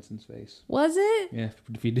Stan Winston's face. was it? Yeah,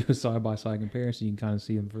 if you do a side-by-side comparison, you can kind of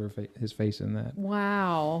see him for his face in that.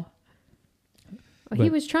 Wow. He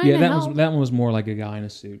But, was trying yeah, to that help. was that one was more like a guy in a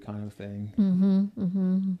suit kind of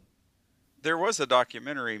thing. There was a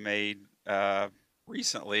documentary made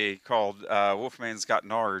recently called Wolfman's Got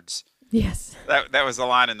Nards. Yes. That was the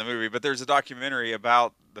line in the movie, but there's a documentary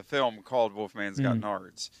about the film called Wolfman's Got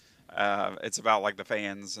Nards. It's about like the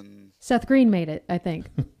fans and. Seth Green made it, I think.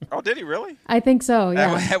 Oh, did he really? I think so,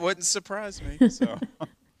 yeah. That wouldn't surprise me. So.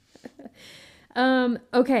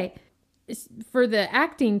 Okay. For the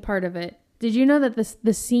acting part of it, did you know that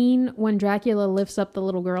the scene when Dracula lifts up the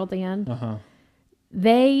little girl at the end? Uh-huh.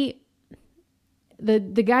 The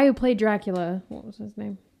guy who played Dracula, what was his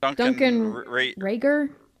name? Duncan Rager?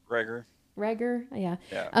 Rager, yeah.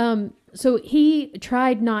 So he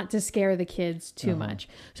tried not to scare the kids too much.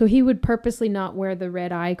 So he would purposely not wear the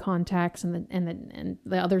red eye contacts and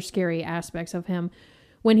the other scary aspects of him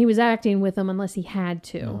when he was acting with them unless he had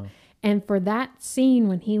to. And for that scene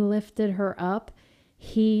when he lifted her up,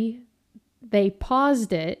 they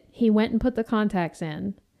paused it. He went and put the contacts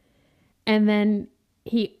in. And then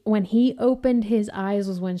when he opened his eyes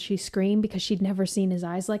was when she screamed because she'd never seen his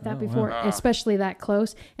eyes like that before, especially that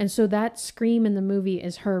close. And so that scream in the movie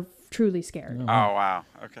is her truly scared. Oh, wow.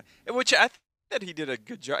 Okay. Which I thought he did a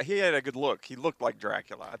good job. He had a good look. He looked like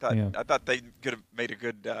Dracula. I thought they could have made a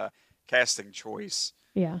good casting choice.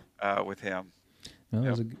 Yeah. With him. No,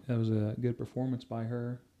 that was a good performance by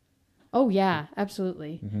her. Oh yeah,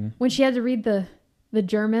 absolutely. When she had to read the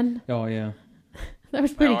German, Oh yeah. that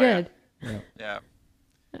was pretty good. Yeah.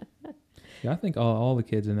 Yeah, I think all the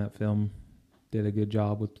kids in that film did a good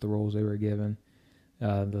job with the roles they were given.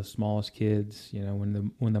 the smallest kids. You know,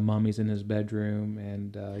 when the mummy's in his bedroom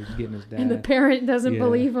and he's getting his dad. And the parent doesn't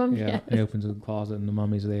believe him. Yeah, he opens the closet and the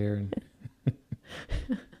mummy's there. And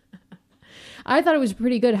I thought it was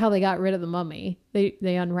pretty good how they got rid of the mummy. They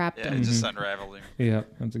unwrapped Yeah, him. it just unraveled him. yeah,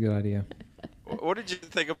 that's a good idea. What did you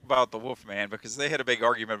think about the Wolfman? Because they had a big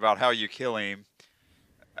argument about how you kill him,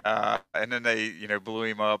 and then they, blew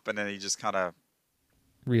him up, and then he just kind of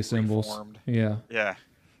Reassembles. reformed. Yeah, Yeah,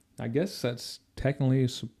 I guess that's technically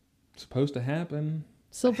supposed to happen.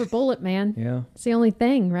 Silver bullet, man. Yeah, It's the only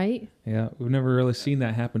thing, right? yeah. We've never really seen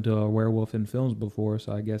that happen to a werewolf in films before,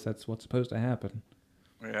 so I guess that's what's supposed to happen.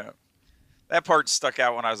 yeah. That part stuck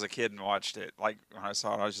out when I was a kid and watched it. Like when I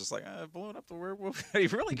saw it, I was just like, blowing up the werewolf. Did he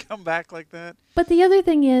really come back like that? But the other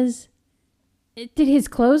thing is, did his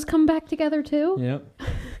clothes come back together too?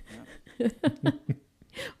 Yep.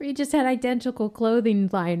 Or he just had identical clothing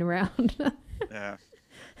lying around? Yeah.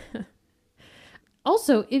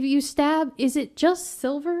 Also, if you stab, is it just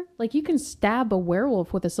silver? Like you can stab a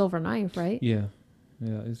werewolf with a silver knife, right? Yeah,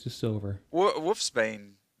 yeah. It's just silver.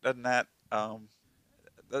 Wolfsbane, doesn't that? I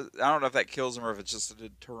don't know if that kills him or if it's just a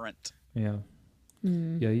deterrent. Yeah.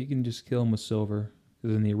 Yeah, you can just kill him with silver.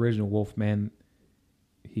 Because in the original Wolfman,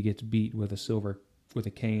 he gets beat with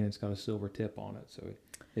a cane. It's got a silver tip on it, so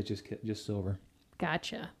it's just silver.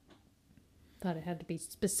 Gotcha. Thought it had to be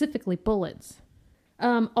specifically bullets.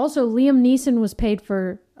 Also, Liam Neeson was paid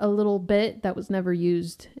for a little bit that was never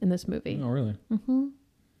used in this movie. Oh, really? Mm-hmm.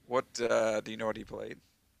 What do you know what he played?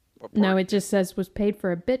 What No, part? it just says was paid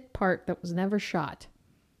for a bit part that was never shot.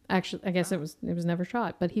 Actually, I guess it was never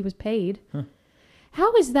shot, but he was paid. Huh.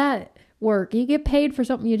 How does that work? You get paid for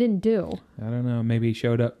something you didn't do. I don't know. Maybe he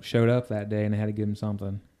showed up that day and they had to give him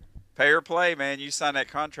something. Pay or play, man. You sign that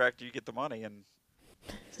contract, you get the money, and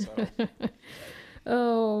so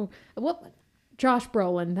Oh, what? Josh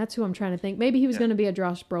Brolin. That's who I'm trying to think. Maybe he was going to be a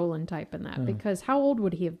Josh Brolin type in that because how old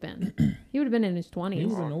would he have been? He would have been in his 20s. He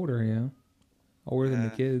was an older, yeah. Older than the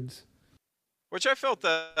Yeah. kids. which I felt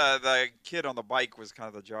the kid on the bike was kind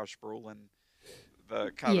of the Josh Brolin,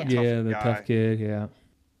 the kind of Yeah. tough The guy. tough kid, yeah.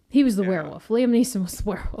 He was the Yeah. werewolf. Liam Neeson was the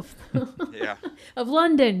werewolf Yeah. of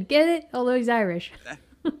London. Get it? Although he's Irish.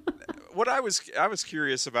 What I was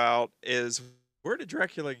curious about is where did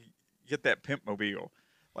Dracula get that pimp mobile?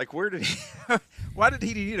 Like where did he? Why did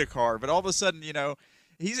he need a car? But all of a sudden,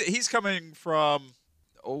 he's coming from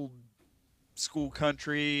old school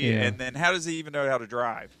country, Yeah. and then how does he even know how to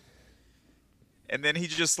drive? And then he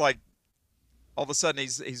just like all of a sudden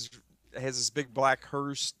he's has this big black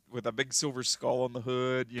hearse with a big silver skull on the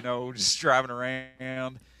hood, just driving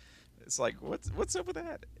around. It's like what's up with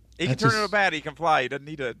that? He can That's turn just- into a bat. He can fly. He doesn't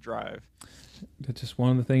need to drive. That's just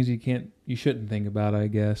one of the things you shouldn't think about, I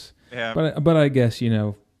guess. Yeah. But I guess,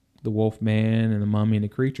 the wolf man and the mummy and the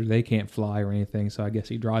creature, they can't fly or anything, so I guess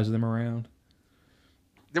he drives them around.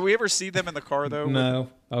 Did we ever see them in the car though? No.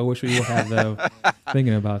 I wish we would have, though.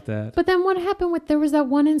 Thinking about that. But then what happened there was that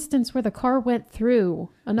one instance where the car went through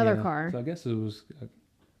another Yeah. car. So I guess it was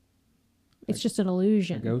It's just an a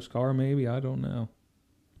illusion. ghost car, maybe. I don't know.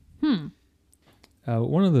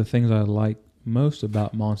 One of the things I like most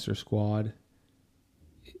about Monster Squad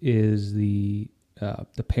is the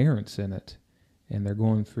parents in it, and they're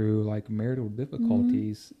going through like marital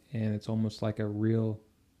difficulties, and it's almost like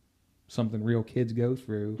something real kids go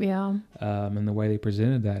through. Yeah. And the way they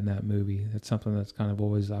presented that in that movie, that's something that's kind of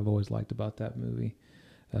I've always liked about that movie.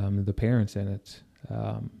 The parents in it.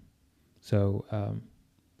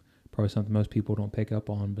 Probably something most people don't pick up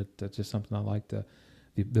on, but that's just something I like.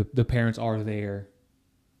 The parents are there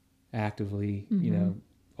actively,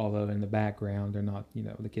 although in the background they're not,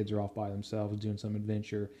 the kids are off by themselves doing some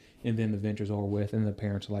adventure, and then the adventure's over with, and the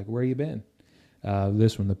parents are like, where you been?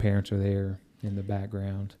 This one, the parents are there in the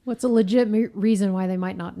background. What's a legit reason why they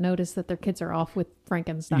might not notice that their kids are off with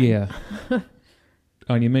Frankenstein? Yeah.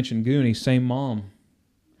 Oh, and you mentioned Goonies, same mom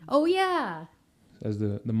Oh, yeah. as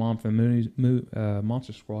the mom from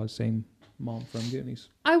Monster Squad, same mom from Goonies.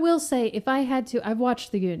 I will say, if I had to, I've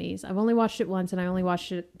watched The Goonies. I've only watched it once, and I only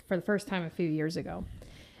watched it for the first time a few years ago.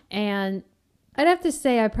 And I'd have to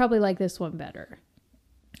say I probably like this one better.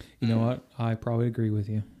 You know what? I probably agree with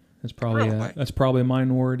you. That's probably Really? that's probably a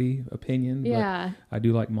minority opinion. Yeah. But I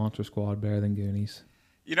do like Monster Squad better than Goonies.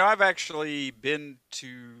 I've actually been to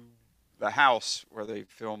the house where they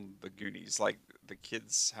filmed the Goonies, like the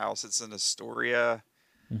kids' house. It's in Astoria,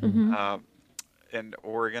 in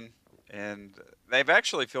Oregon, and they've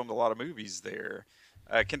actually filmed a lot of movies there.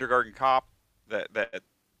 Kindergarten Cop, that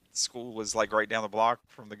school was like right down the block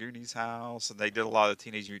from the Goonies house, and they did a lot of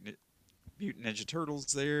Teenage Mutant Ninja Turtles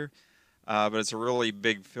there. But it's a really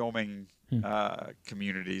big filming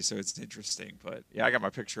community, so it's interesting. But yeah, I got my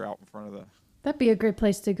picture out in front of the. That'd be a great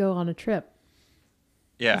place to go on a trip.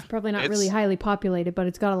 Yeah, It's probably not really highly populated, but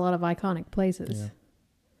it's got a lot of iconic places.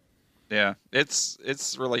 Yeah, it's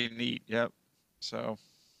really neat. Yep. So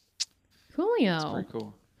Coolio. it's pretty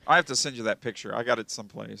cool. I have to send you that picture. I got it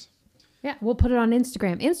someplace. Yeah, we'll put it on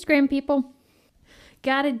Instagram. Instagram people,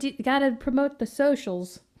 gotta promote the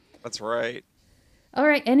socials. That's right. All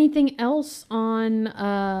right. Anything else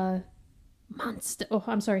on Monster? Oh,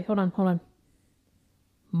 I'm sorry. Hold on.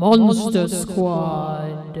 Monster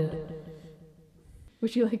Squad.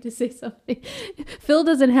 Would you like to say something? Phil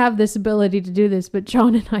doesn't have this ability to do this, but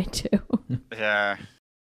John and I do. Yeah.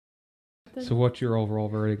 So what's your overall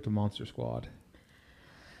verdict of Monster Squad?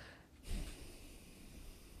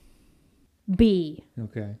 B.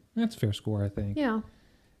 Okay, that's a fair score, I think. Yeah.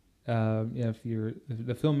 If you're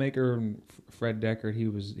the filmmaker Fred Deckard,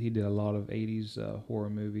 he did a lot of '80s horror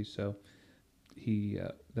movies, so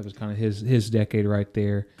that was kind of his decade right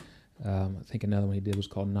there. I think another one he did was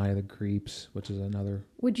called Night of the Creeps, which is another.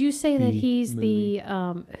 Would you say that he's movie.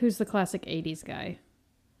 the who's the classic '80s guy,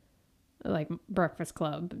 like Breakfast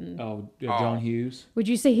Club? And John Hughes? Would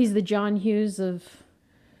you say he's the John Hughes of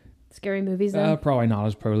scary movies? Then Probably not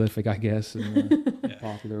as prolific, I guess, and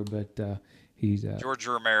popular, but he's George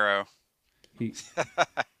Romero. Who's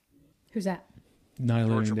that? Night of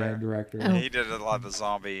the George Living Romero. Dead director. Oh. He did a lot of the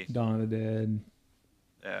zombie. Dawn of the Dead.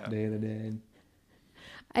 Yeah. Day of the Dead.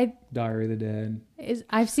 Diary of the Dead.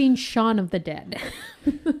 I've seen Shaun of the Dead.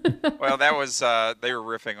 Well, that was they were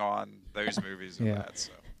riffing on those movies and that.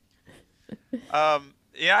 So,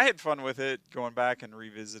 yeah, I had fun with it, going back and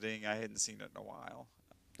revisiting. I hadn't seen it in a while.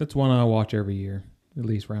 That's one I watch every year, at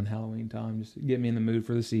least around Halloween time, just to get me in the mood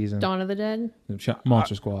for the season. Dawn of the Dead.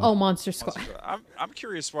 Monster Squad. Oh, Monster Squad. I'm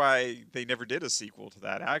curious why they never did a sequel to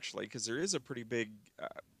that, actually, because there is a pretty big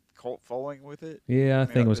cult following with it. Yeah, I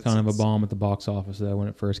think it was kind of a bomb at the box office though when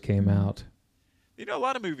it first came out. You know, a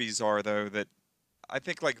lot of movies are though that I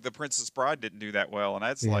think like The Princess Bride didn't do that well, and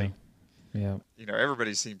that's like, yeah, you know,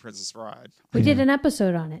 everybody's seen Princess Bride. We did an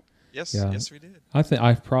episode on it. Yes, Yeah. yes, we did. I think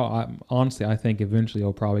honestly, I think eventually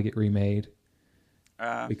it'll probably get remade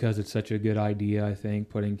because it's such a good idea. I think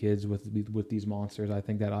putting kids with these monsters, I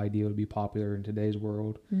think that idea would be popular in today's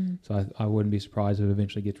world. So I wouldn't be surprised if it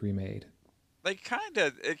eventually gets remade. It kind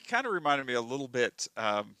of reminded me a little bit.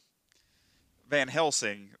 Van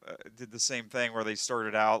Helsing did the same thing where they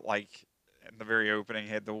started out like in the very opening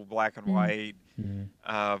had the black and white, and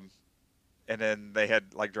then they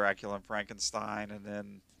had like Dracula and Frankenstein, and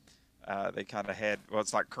then they kind of had, well,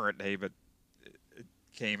 it's not current day, but it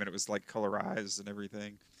came and it was like colorized and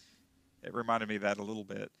everything. It reminded me of that a little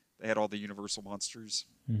bit. They had all the Universal monsters.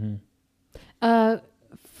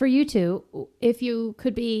 For you two, if you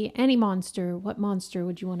could be any monster, what monster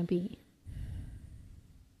would you want to be?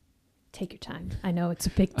 Take your time. I know it's a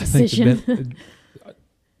big decision.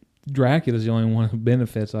 Dracula's the only one who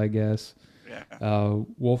benefits, I guess. Yeah.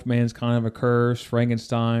 Wolfman's kind of a curse.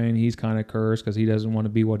 Frankenstein, he's kind of cursed because he doesn't want to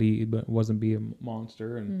be wasn't be a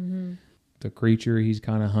monster. And the creature, he's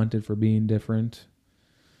kind of hunted for being different.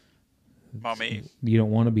 Mummy. You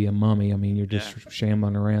don't want to be a mummy. I mean, you're just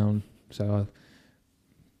shambling around. So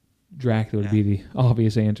Dracula would be the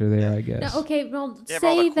obvious answer there, I guess. Now, okay, well, They have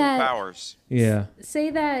all the cool powers. Yeah.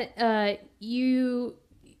 Say that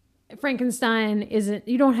Frankenstein isn't.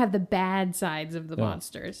 You don't have the bad sides of the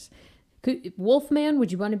monsters. Wolfman,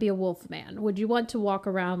 would you want to be a wolfman? Would you want to walk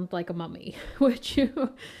around like a mummy? Would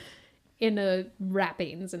you, in a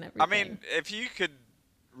wrappings and everything? I mean, if you could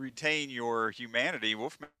retain your humanity,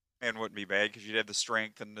 Wolfman wouldn't be bad because you'd have the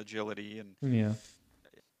strength and agility and. Yeah.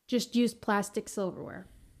 Just use plastic silverware.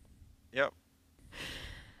 Yep.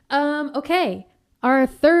 Okay. Our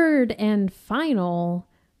third and final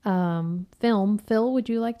film. Phil, would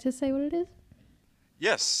you like to say what it is?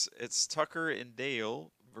 Yes, it's Tucker and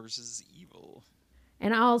Dale versus Evil.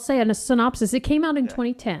 And I'll say in a synopsis, it came out in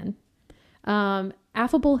 2010.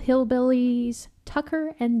 Affable hillbillies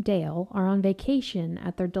Tucker and Dale are on vacation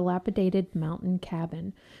at their dilapidated mountain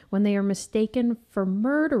cabin when they are mistaken for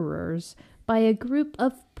murderers by a group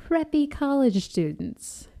of preppy college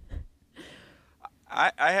students.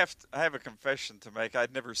 I have a confession to make.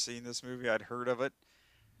 I'd never seen this movie. I'd heard of it,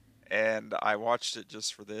 and I watched it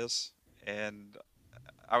just for this, and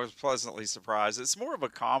I was pleasantly surprised. It's more of a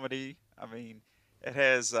comedy. I mean, it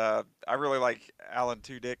has. I really like Alan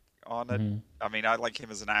Tudyk on it. I mean, I like him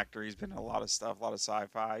as an actor. He's been in a lot of stuff, a lot of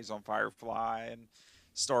sci-fi. He's on Firefly and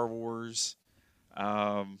Star Wars.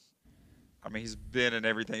 I mean, he's been in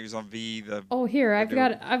everything. He was on V. I've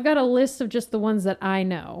got a list of just the ones that I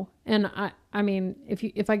know, and I mean,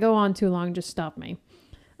 if I go on too long, just stop me.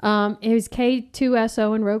 It was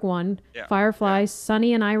K2SO in Rogue One, Yeah, Firefly, yeah.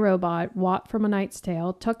 Sonny and I, Robot, Watt from A Knight's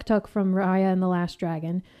Tale, Tuk Tuk from Raya and the Last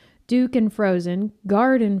Dragon, Duke in Frozen,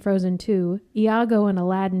 Guard in Frozen 2, Iago in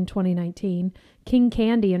Aladdin 2019, King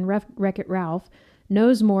Candy in Wreck-It Ralph,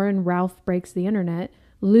 Knowsmore in Ralph Breaks the Internet,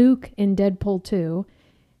 Luke in Deadpool 2,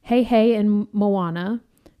 Hey Hey in Moana,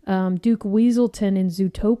 Duke Weaselton in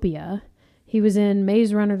Zootopia. He was in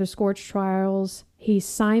Maze Runner, The Scorched Trials. He's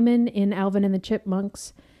Simon in Alvin and the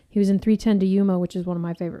Chipmunks. He was in 3:10 to Yuma, which is one of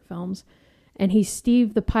my favorite films. And he's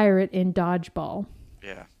Steve the Pirate in Dodgeball.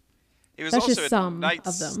 Yeah. He was That's also just in some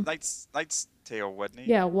Knight's, of them. Knight's Tale, wasn't he?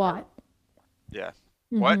 Yeah, what? Yeah.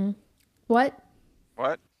 Mhm. What?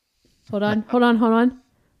 What? What? Hold on.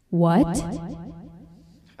 What?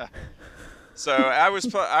 So I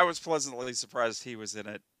was pleasantly surprised he was in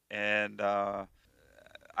it, and I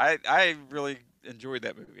really enjoyed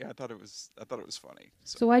that movie. I thought it was funny.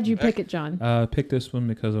 So why'd you pick it, John? Pick this one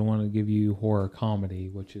because I wanted to give you horror comedy,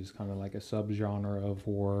 which is kind of like a subgenre of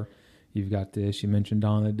horror. You've got this. You mentioned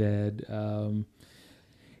Dawn of the Dead.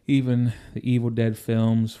 Even the Evil Dead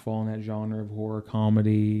films fall in that genre of horror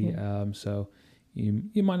comedy. So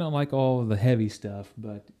you might not like all of the heavy stuff,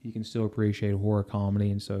 but you can still appreciate horror comedy.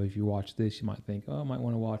 And so if you watch this, you might think, oh, I might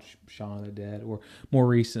want to watch Shaun of the Dead. Or more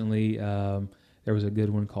recently, there was a good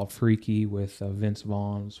one called Freaky with Vince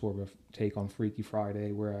Vaughn, sort of a take on Freaky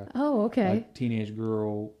Friday, where a teenage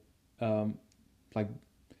girl like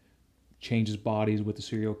changes bodies with the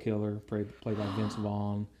serial killer, played by Vince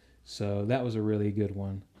Vaughn. So that was a really good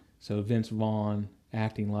one. So Vince Vaughn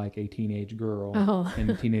acting like a teenage girl, and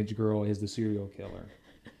the teenage girl is the serial killer.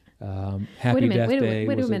 Happy Death Day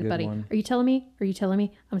was a good buddy. Mm. one. Are you telling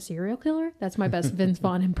me I'm a serial killer? That's my best Vince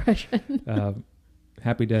Vaughn impression.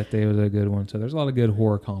 Happy Death Day was a good one. So there's a lot of good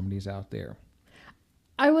horror comedies out there.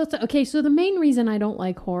 I will say, okay, so the main reason I don't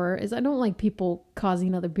like horror is I don't like people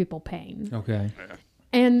causing other people pain. Okay.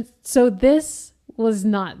 And so this was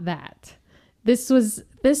not that. This was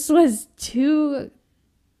two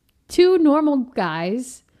normal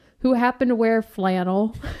guys who happen to wear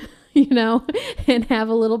flannel, and have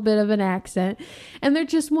a little bit of an accent. And they're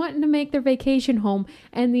just wanting to make their vacation home.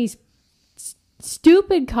 And these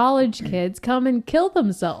stupid college kids come and kill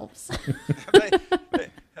themselves.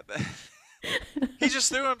 He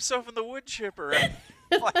just threw himself in the wood chipper.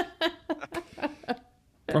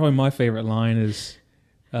 Probably my favorite line is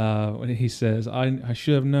when he says, I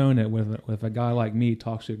should have known it with a guy like me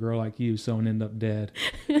talks to a girl like you, someone end up dead.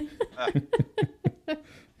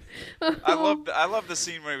 I love the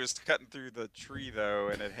scene when he was cutting through the tree though,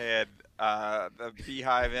 and it had the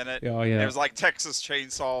beehive in it. Oh yeah. And it was like Texas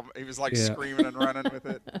Chainsaw. He was like screaming and running with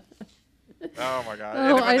it. Oh my god! Oh,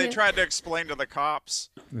 And then when they tried to explain to the cops,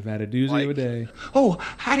 We've had a doozy of a day. Oh,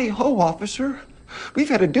 howdy ho, officer. We've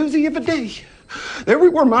had a doozy of a day. There we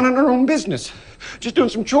were minding our own business, just doing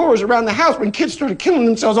some chores around the house when kids started killing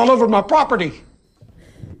themselves all over my property.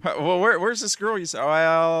 well, where's this girl? You said,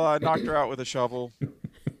 well, I knocked her out with a shovel.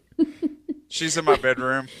 She's in my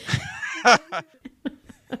bedroom. I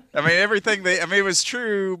mean, it was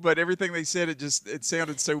true, but everything they said, it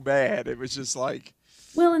sounded so bad. It was just like.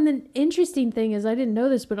 Well, and the interesting thing is, I didn't know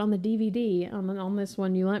this, but on the DVD, on this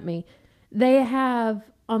one you lent me, they have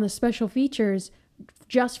on the special features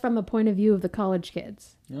just from the point of view of the college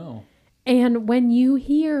kids. Oh. And when you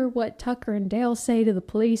hear what Tucker and Dale say to the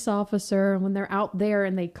police officer, and when they're out there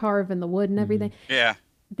and they carve in the wood and everything, Yeah.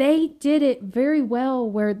 they did it very well.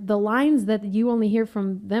 Where the lines that you only hear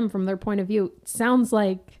from them from their point of view sounds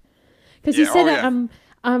like, because he said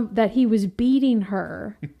that he was beating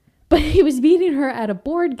her. But he was beating her at a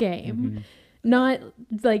board game, not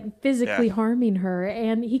like physically harming her.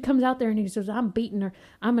 And he comes out there and he says, I'm beating her.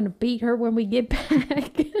 I'm going to beat her when we get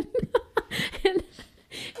back. and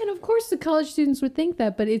of course the college students would think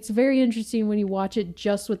that, but it's very interesting when you watch it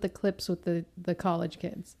just with the clips with the college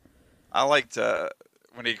kids. I liked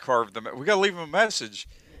when he carved them. We got to leave him a message.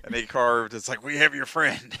 And he carved, it's like, we have your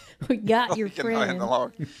friend. We got your In the friend.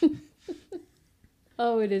 log.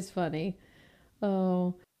 Oh, it is funny.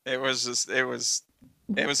 Oh. It was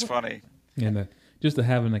funny. And just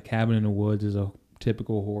having a cabin in the woods is a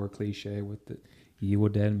typical horror cliche with the Evil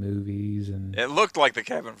Dead movies, and It looked like the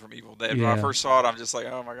cabin from Evil Dead. When I first saw it, I'm just like,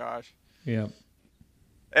 oh my gosh. yeah.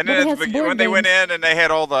 And Well, then they at had the some beginning, when board they went games. in and they had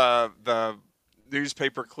all the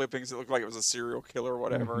newspaper clippings, it looked like it was a serial killer or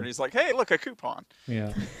whatever. And he's like, hey, look, a coupon.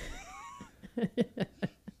 Yeah.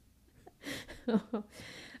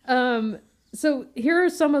 So here are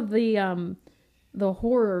some of the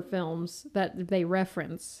horror films that they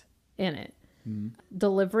reference in it.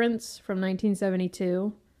 Deliverance from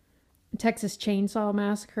 1972. Texas Chainsaw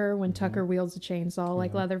Massacre, when Tucker wields a chainsaw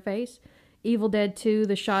like Leatherface. Evil Dead 2,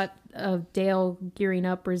 the shot of Dale gearing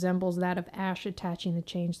up resembles that of Ash attaching the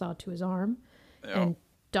chainsaw to his arm. Yeah. And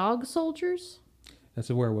Dog Soldiers? That's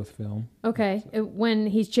a werewolf film. Okay, when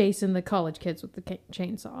he's chasing the college kids with the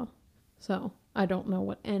chainsaw. So, I don't know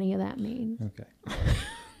what any of that means. Okay.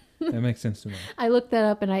 That makes sense to me. I looked that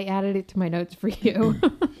up and I added it to my notes for you.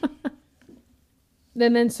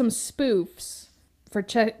 Then some spoofs for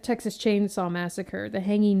Texas Chainsaw Massacre. The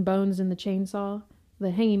hanging bones in the chainsaw.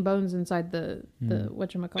 The hanging bones inside the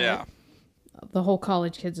whatchamacallit. Yeah. The whole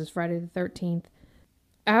college kids is Friday the 13th.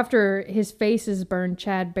 After his face is burned,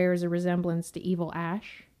 Chad bears a resemblance to evil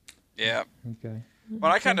Ash. Yeah. Okay.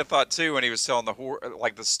 Well, I kind of thought too when he was telling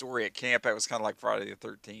the story at camp, it was kind of like Friday the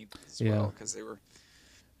 13th as well, because they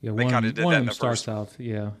kind of did one that of in them the starts first. out,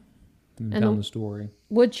 and And down the story.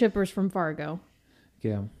 Wood chippers from Fargo.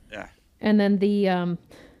 Yeah. Yeah. And then they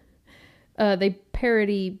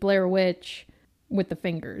parody Blair Witch with the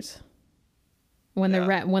fingers. When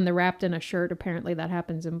they're wrapped in a shirt, apparently that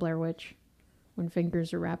happens in Blair Witch. When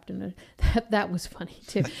fingers are wrapped in a... That was funny,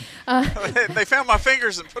 too. They found my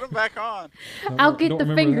fingers and put them back on. I'll get don't the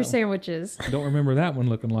remember finger that one. sandwiches. I don't remember that one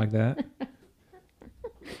looking like that.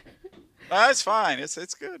 It's fine.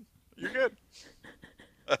 It's good. You're good.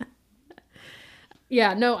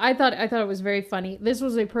 Yeah, no, I thought it was very funny. This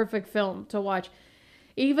was a perfect film to watch.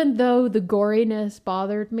 Even though the goriness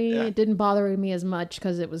bothered me, it didn't bother me as much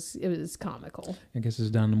because it was comical. I guess it's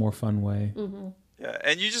done in a more fun way. Mm-hmm. Yeah,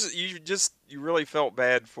 and you really felt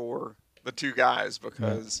bad for the two guys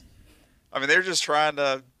because, I mean, they're just trying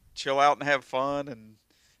to chill out and have fun and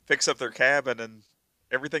fix up their cabin, and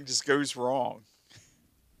everything just goes wrong.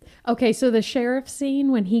 Okay, so the sheriff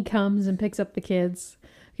scene when he comes and picks up the kids.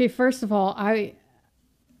 Okay, first of all, I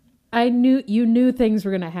knew things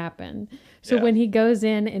were going to happen. So when he goes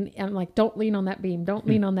in and I'm like, don't lean on that beam, don't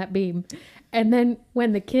lean on that beam. And then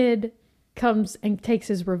when the kid comes and takes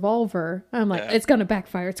his revolver, I'm like, it's going to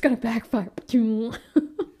backfire. It's going to backfire.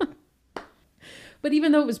 But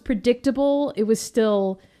even though it was predictable, it was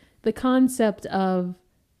still the concept of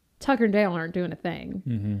Tucker and Dale aren't doing a thing.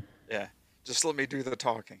 Mm-hmm. Yeah, just let me do the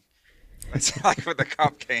talking. It's like when the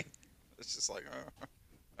cop came. It's just like,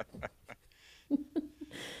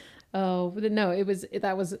 Oh, but no,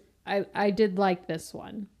 I did like this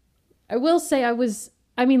one. I will say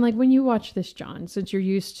like when you watch this, John, since you're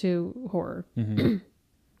used to horror,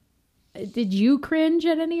 did you cringe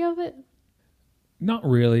at any of it? Not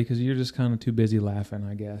really, because you're just kind of too busy laughing,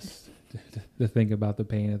 I guess, to think about the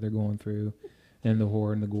pain that they're going through and the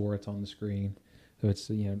horror and the gore that's on the screen. So it's,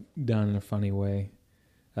 done in a funny way.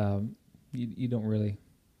 You don't really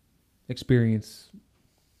experience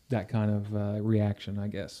that kind of reaction, I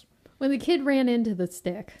guess. When the kid ran into the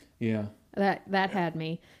stick, Yeah. that had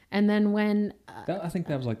me. And then when I think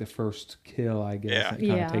that was like the first kill, I guess. Yeah. That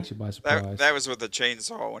kind of takes you by surprise. that was with the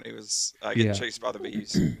chainsaw when he was getting chased by the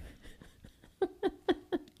bees.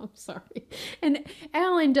 I'm sorry. And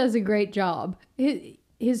Alan does a great job.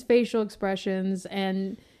 His facial expressions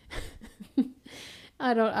and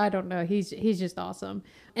I don't know. He's just awesome.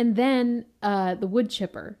 And then the wood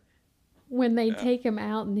chipper. When they take him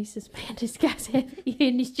out and he says, man, this guy's heavy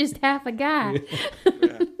and he's just half a guy.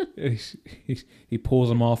 He pulls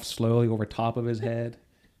him off slowly over top of his head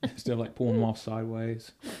instead of like pulling him off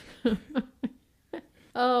sideways.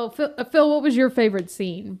 Oh, Phil, what was your favorite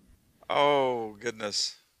scene? Oh,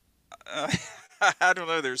 goodness. I don't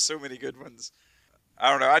know. There's so many good ones. I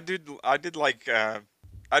don't know. I did like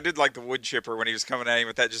the wood chipper when he was coming at him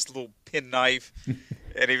with that just little penknife.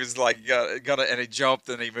 And he was like, and he jumped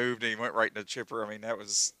and he moved and he went right in the chipper. I mean, I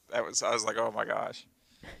was like, oh my gosh.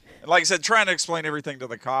 And like I said, trying to explain everything to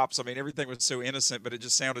the cops. I mean, everything was so innocent, but it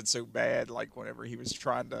just sounded so bad. Like whenever he was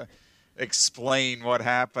trying to explain what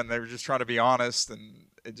happened, they were just trying to be honest, and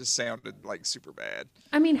it just sounded like super bad.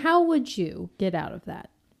 I mean, how would you get out of that?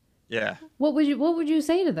 Yeah. What would you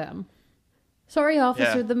say to them? Sorry,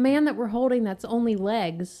 officer, Yeah. the man that we're holding that's only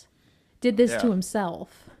legs did this to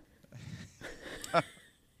himself.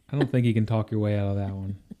 I don't think you can talk your way out of that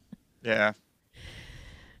one. Yeah.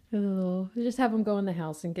 Oh, just have him go in the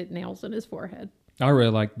house and get nails in his forehead. I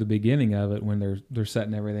really like the beginning of it when they're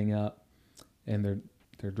setting everything up, and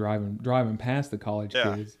they're driving past the college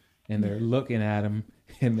kids, and they're looking at them,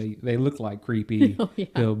 and they look like creepy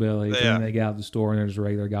hillbillies. And then they get out of the store and they're just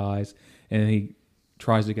regular guys, and he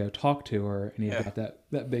tries to go talk to her, and he's got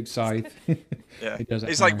that big scythe. Yeah. He does that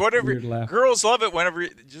He's kinda like, whatever. weird laugh. Girls love it whenever you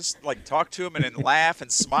just like talk to him and then laugh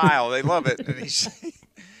and smile. They love it. And he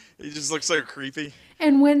just looks so creepy.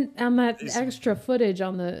 And when on that extra footage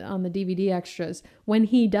on the DVD extras, when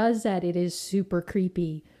he does that, it is super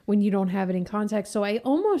creepy when you don't have it in context. So I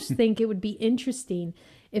almost think it would be interesting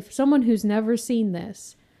If someone who's never seen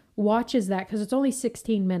this watches that, because it's only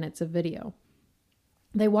 16 minutes of video,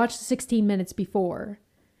 they watch the 16 minutes before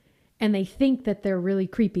and they think that they're really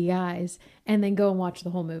creepy guys and then go and watch the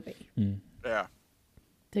whole movie Yeah.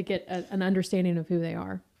 to get an understanding of who they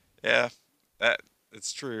are. Yeah,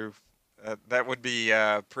 it's true. That would be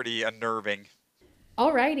pretty unnerving.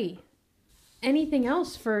 Alrighty. Anything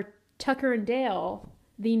else for Tucker and Dale,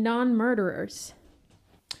 the non-murderers?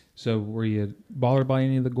 So were you bothered by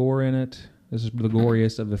any of the gore in it? This is the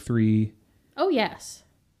goriest of the three. Oh, yes.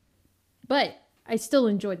 But I still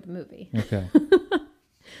enjoyed the movie. Okay.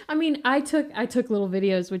 I mean, I took little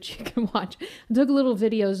videos, which you can watch. I took little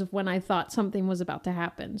videos of when I thought something was about to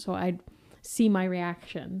happen, so I'd see my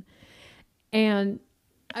reaction. And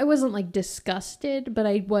I wasn't like disgusted, but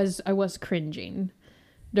I was cringing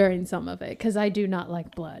during some of it because I do not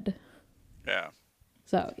like blood. Yeah.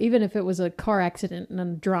 So even if it was a car accident and a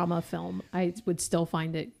drama film, I would still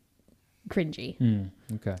find it cringy.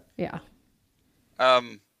 Okay. Yeah.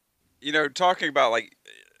 Talking about like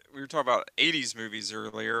we were talking about 80s movies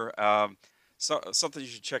earlier. So something you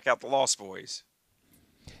should check out, The Lost Boys.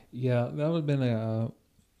 Yeah, that would have been a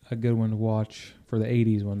good one to watch for the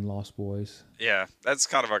 80s one, Lost Boys. Yeah, that's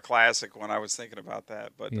kind of a classic one. I was thinking about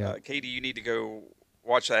that. But Yeah. Katie, you need to go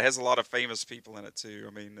watch that. It has a lot of famous people in it too.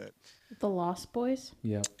 I mean, The Lost Boys?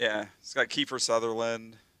 Yeah. yeah, it's got Kiefer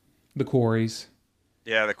Sutherland. The Corys.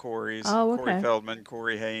 Yeah, the Coreys. Oh, okay. Corey Feldman,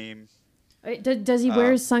 Corey Haim. Does he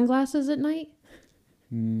wear his sunglasses at night?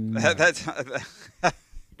 That's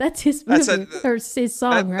That's his movie, or his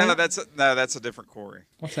song, right? No, that's a different Corey.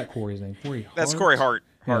 What's that Corey's name? Corey Hart? That's Corey Hart.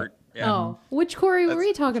 Hart. Yeah. Oh, which Corey were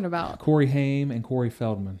we talking about? Corey Haim and Corey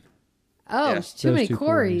Feldman. Oh, Yeah. there's too Those many two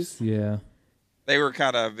Corys. Yeah. They were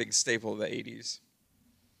kind of a big staple of the 80s.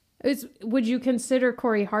 Would you consider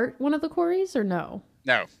Corey Hart one of the Corys or no?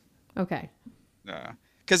 No. Okay. No.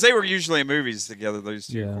 Because they were usually in movies together, those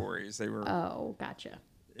two Yeah. Corys. They were, Oh, gotcha.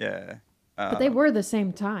 yeah. But they were the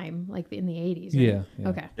same time, like in the 80s. Right? Yeah, yeah.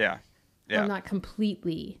 Okay. Yeah. Yeah. I'm not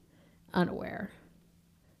completely unaware.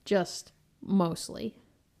 Just mostly.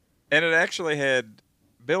 And it actually had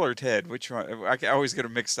Bill or Ted. Which one? I always get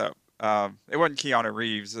them mixed up. It wasn't Keanu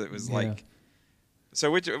Reeves. It was like, so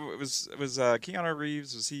which it was Keanu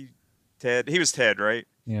Reeves? Was he Ted? He was Ted, right?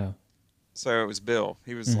 Yeah. So it was Bill.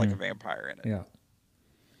 He was like a vampire in it. Yeah.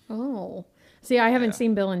 Oh. See, I haven't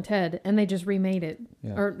seen Bill and Ted, and they just remade it.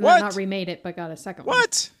 Yeah. Or What? not remade it, but got a second one.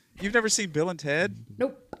 What? You've never seen Bill and Ted?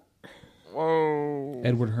 Nope. Whoa.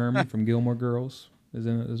 Edward Herman from Gilmore Girls is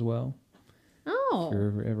in it as well. Oh. If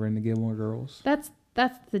you're ever into Gilmore Girls. That's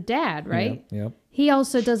the dad, right? Yep. He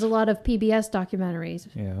also does a lot of PBS documentaries.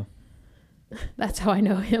 Yeah. That's how I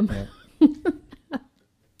know him. Yep.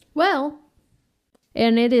 Well,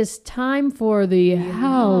 and it is time for the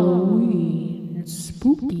Halloween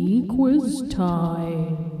spooky quiz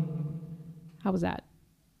time. How was that?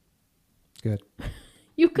 Good.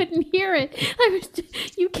 You couldn't hear it.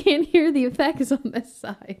 You can't hear the effects on this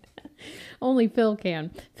side. Only Phil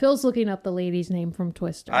can. Phil's looking up the lady's name from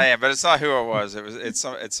Twister. I am, but it's not who it was.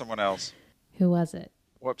 It's someone else. Who was it?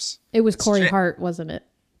 Whoops. It was It's Corey Hart, wasn't it?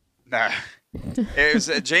 Nah. It was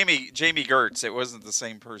Jamie Gertz. It wasn't the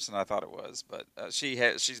same person I thought it was, but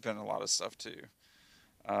she's been in a lot of stuff too.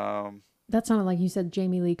 That sounded like you said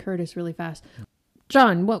Jamie Lee Curtis really fast.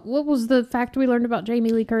 John, what was the fact we learned about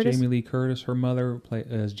Jamie Lee Curtis? Jamie Lee Curtis, her mother,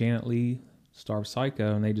 as Janet Leigh, star of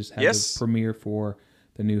Psycho, and they just had Yes. the premiere for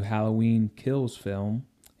the new Halloween Kills film,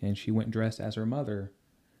 and she went dressed as her mother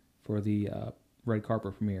for the red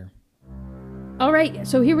carpet premiere. All right,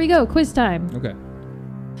 so here we go. Quiz time. Okay.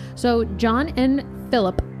 So John and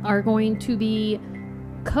Philip are going to be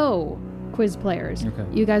co-quiz players. Okay.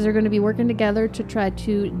 You guys are going to be working together to try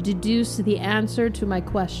to deduce the answer to my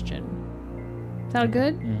question. Sound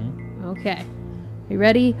good? Mm-hmm. Okay. You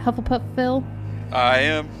ready, Hufflepuff Phil? I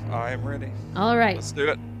am ready. All right. Let's do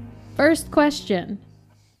it. First question.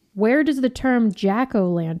 Where does the term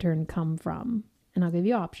jack-o'-lantern come from? And I'll give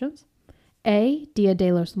you options. A, Dia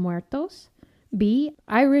de los Muertos. B,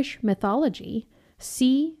 Irish mythology.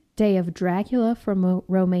 C, Day of Dracula from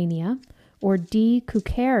Romania. Or D,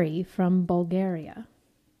 Kukeri from Bulgaria.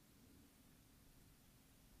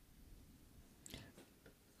 I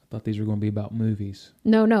thought these were going to be about movies.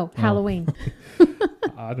 No, Halloween.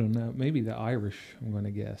 I don't know. Maybe the Irish, I'm going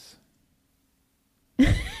to guess.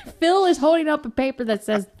 Phil is holding up a paper that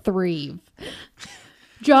says Threve.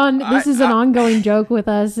 John, this is an ongoing joke with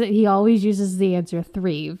us. He always uses the answer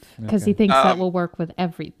Threve because he thinks that will work with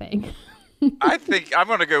everything. I think I'm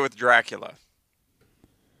going to go with Dracula.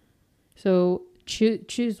 So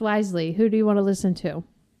choose wisely. Who do you want to listen to?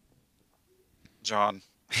 John.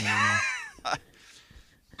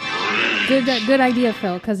 Good idea,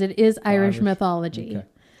 Phil, because it is Irish Irish. mythology. Okay.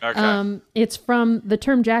 Okay. It's from the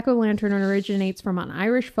term jack-o'-lantern originates from an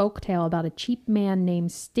Irish folk tale about a cheap man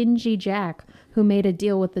named Stingy Jack who made a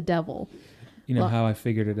deal with the devil. You know Well- how I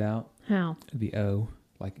figured it out? How? The O.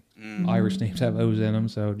 Like Irish names have O's in them,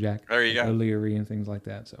 so Jack There you go. O'Leary and things like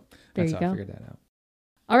that. So There that's you how I go. figured that out.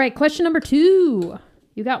 All right, question number 2.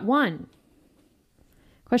 You got 1.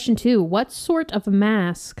 Question 2. What sort of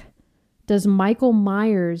mask does Michael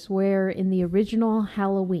Myers wear in the original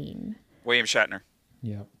Halloween? William Shatner.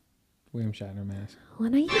 Yep. William Shatner mask.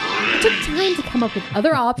 When I took time to come up with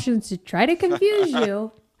other options to try to confuse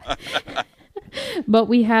you. But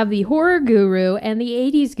we have the horror guru and the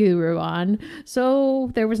 80s guru on, so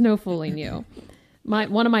there was no fooling you.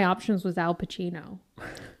 One of my options was Al Pacino.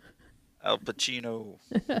 Al Pacino.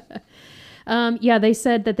 Yeah, they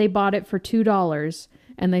said that they bought it for $2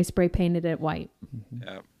 and they spray painted it white.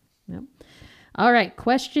 Yep. Yep. All right,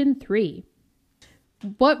 question 3.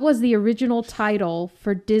 What was the original title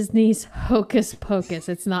for Disney's Hocus Pocus?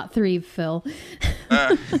 It's not 3, Phil.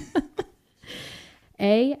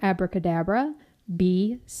 A, Abracadabra.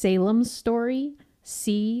 B, Salem's Story.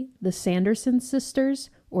 C, The Sanderson Sisters.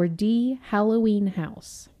 Or D, Halloween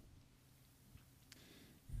House.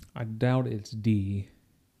 I doubt it's D.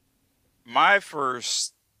 My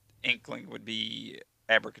first inkling would be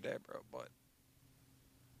Abracadabra, but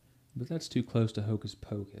But that's too close to Hocus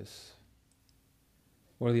Pocus.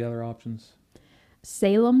 What are the other options?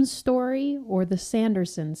 Salem's Story or The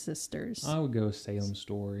Sanderson Sisters. I would go with Salem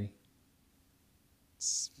Story.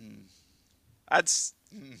 I'm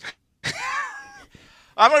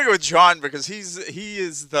gonna go with John because he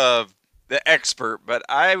is the expert, but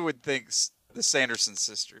I would think the Sanderson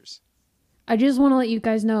sisters. I just want to let you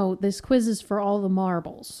guys know this quiz is for all the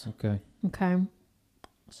marbles. Okay. Okay.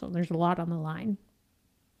 So there's a lot on the line.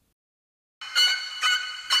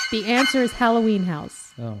 The answer is Halloween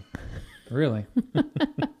House. Oh, really?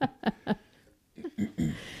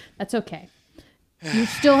 That's okay. You're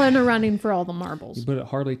still in a running for all the marbles. But it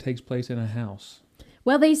hardly takes place in a house.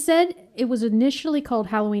 Well, they said it was initially called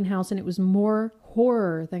Halloween House and it was more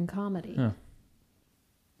horror than comedy. Huh.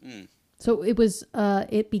 So it was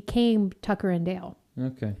it became Tucker and Dale.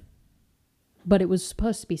 Okay. But it was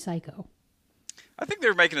supposed to be Psycho. I think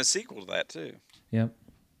they're making a sequel to that too. Yep.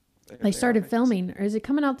 They started filming. Is it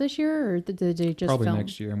coming out this year or did they just Probably film?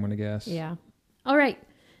 next year, I'm going to guess. Yeah. All right.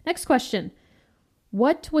 Next question.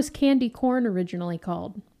 What was candy corn originally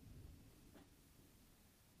called?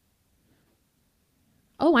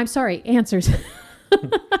 Oh, I'm sorry. Answers.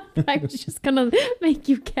 I was just going to make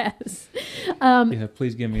you guess. Yeah,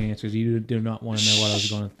 please give me answers. You do not want to know what I was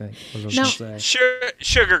going to think. What I was No. going to say.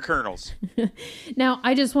 Sugar kernels. Now,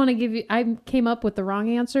 I just want to give you, I came up with the wrong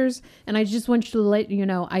answers, and I just want you to let you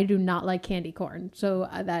know I do not like candy corn. So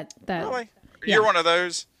that Really? Yeah. You're one of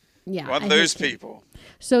those? Yeah. One I of hate those candy. people.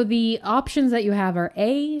 So the options that you have are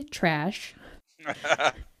A, trash,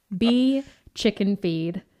 B, chicken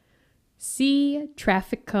feed, C,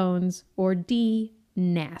 traffic cones, or D,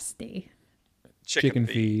 nasty. Chicken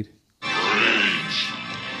feed.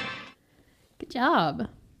 Good job.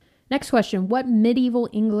 Next question. What medieval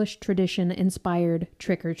English tradition inspired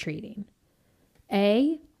trick-or-treating?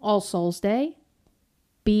 A, All Souls Day.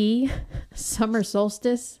 B, Summer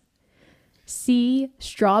Solstice. C,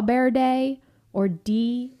 Strawberry Day. Or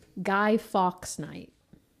D, Guy Fawkes Night.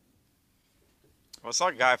 Well, it's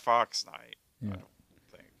not Guy Fawkes night. Yeah. I don't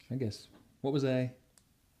think. I guess. What was A?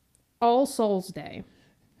 All Souls Day.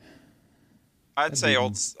 I'd That'd say be-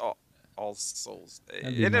 All Souls Day.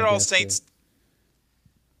 That'd be Isn't my it All guess, too.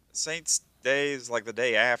 Saints Day is like the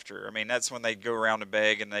day after. I mean, that's when they go around and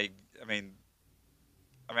beg, and I kind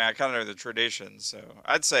of know the tradition, so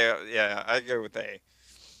I'd say, I'd go with A.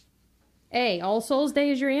 A, All Souls Day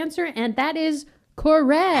is your answer, and that is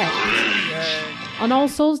correct. On All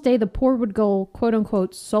Souls Day, the poor would go,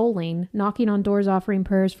 quote-unquote, souling, knocking on doors offering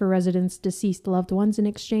prayers for residents' deceased loved ones in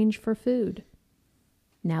exchange for food.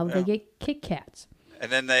 Now they get Kit Kats.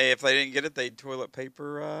 And then if they didn't get it, they'd toilet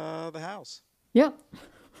paper the house. Yep.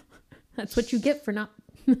 That's what you get for not...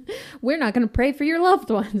 We're not going to pray for your loved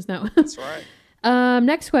ones, no. That's right.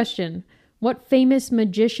 Next question. What famous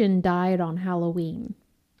magician died on Halloween?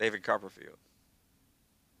 David Copperfield.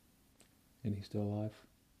 And he's still alive.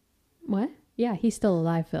 What? Yeah, he's still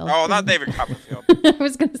alive, Phil. Oh, not David Copperfield. I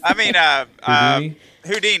was going to say... I mean, Houdini?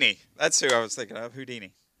 Houdini. That's who I was thinking of.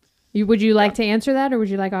 Houdini. Would you like to answer that, or would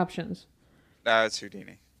you like options? No, it's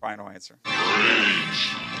Houdini. Final answer.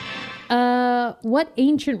 What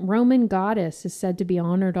ancient Roman goddess is said to be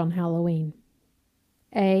honored on Halloween?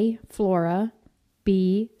 A, Flora.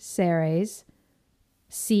 B, Ceres.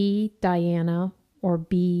 C, Diana. or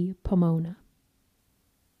B, Pomona?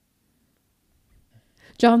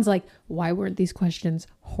 John's like, why weren't these questions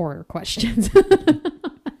horror questions?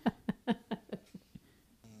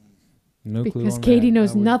 No clue Because on Katie that.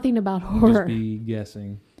 knows I would nothing about Just horror. be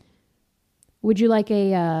guessing. Would you like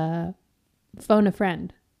a phone a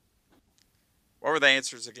friend? What were the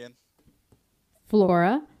answers again?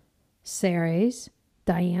 Flora, Ceres,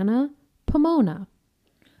 Diana, Pomona.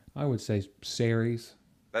 I would say Ceres.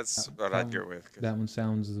 That's what I'd go with. 'Cause That one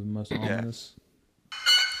sounds the most ominous.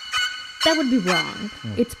 That would be wrong.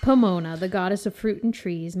 It's Pomona, the goddess of fruit and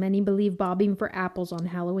trees. Many believe bobbing for apples on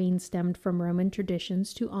Halloween stemmed from Roman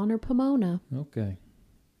traditions to honor Pomona. Okay.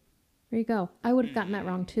 There you go. I would have gotten that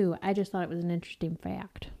wrong too. I just thought it was an interesting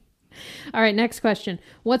fact. All right, next question.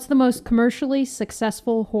 What's the most commercially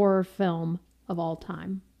successful horror film of all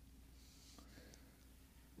time?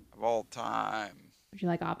 Of all time. Would you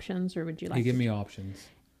like options or would you Hey, like give me options.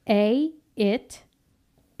 A, It,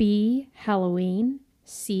 B, Halloween,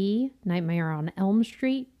 C, Nightmare on Elm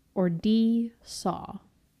Street, or D, Saw?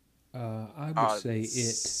 I would say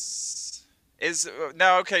It. Is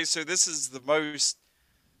now okay. So this is the most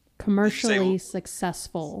Commercially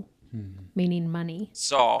successful, meaning money.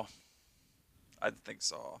 Saw. I think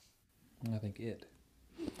Saw. I think It.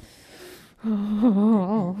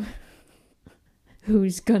 Oh,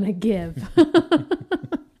 who's gonna give?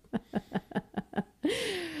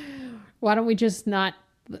 Why don't we just not?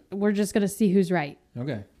 We're just gonna see who's right.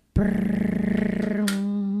 Okay.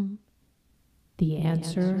 The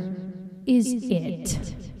answer is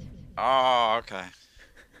It. Oh, okay.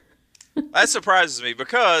 That surprises me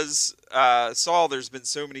because Saw. There's been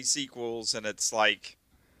so many sequels, and it's like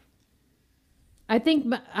I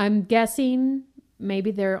think I'm guessing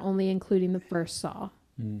maybe they're only including the first Saw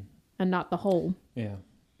and not the whole. Yeah.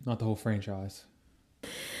 Not the whole franchise.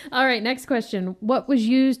 All right, next question. What was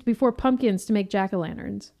used before pumpkins to make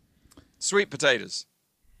jack-o'-lanterns? sweet potatoes.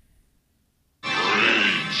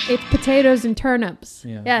 It's potatoes and turnips.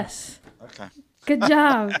 Yeah. Yes. Okay. Good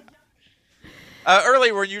job.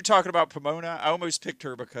 Earlier, when you were talking about Pomona, I almost picked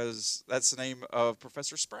her because that's the name of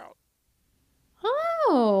Professor Sprout,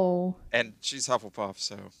 Oh, and she's Hufflepuff.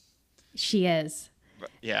 So, she is. but,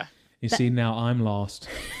 yeah. You see, now I'm lost.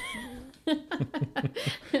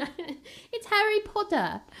 It's Harry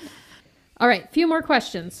Potter. All right, few more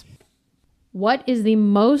questions. What is the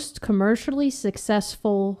most commercially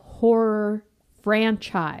successful horror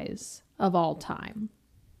franchise of all time?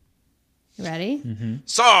 You ready?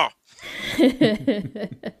 Saw.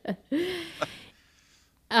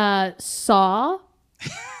 Saw,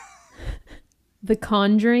 The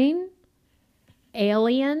Conjuring,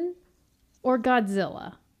 Alien, or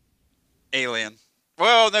Godzilla? Alien.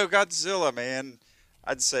 Well, no, Godzilla, man.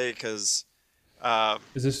 I'd say because,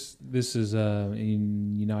 Is this is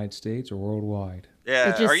in United States or worldwide? yeah.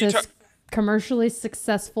 It just Are you says commercially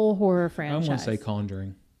successful horror I franchise. want to say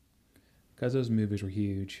Conjuring. Because those movies were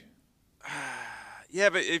huge. Yeah,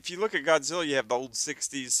 but if you look at Godzilla, you have the old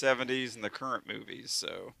 60s, 70s, and the current movies.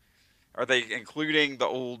 So, are they including the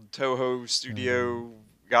old Toho Studio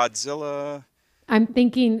Godzilla? I'm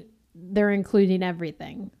thinking they're including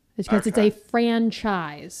everything. It's because it's Okay. a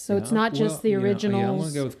franchise, so it's Yeah, not just the yeah, originals. Yeah, I want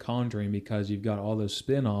to go with Conjuring because you've got all those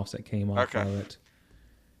spin-offs that came off Okay. of it.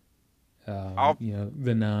 I'll- You know,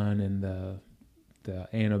 The Nun and the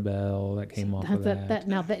Annabelle that came off of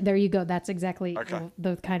that. There you go. That's exactly Okay.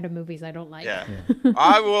 the kind of movies I don't like. Yeah.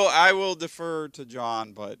 I will defer to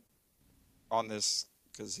John, but on this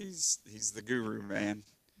because he's the guru, man.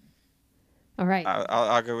 All right.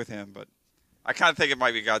 I'll go with him, but I kind of think it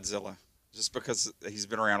might be Godzilla, just because he's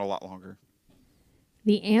been around a lot longer.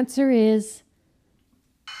 The answer is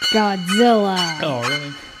Godzilla. Oh,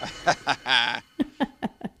 really?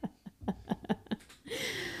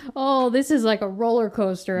 Oh, this is like a roller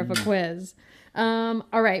coaster of a quiz. All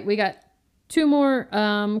right, we got two more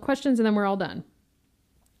questions and then we're all done.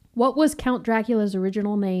 What was Count Dracula's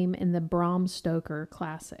original name in the Bram Stoker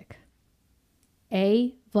classic?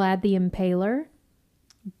 A, Vlad the Impaler.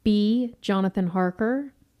 B, Jonathan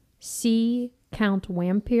Harker. C, Count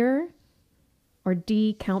Vampire. Or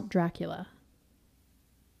D, Count Dracula?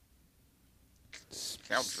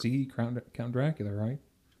 Count Dracula, right?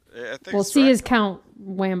 Yeah, I think Well, it's C Drac- is Count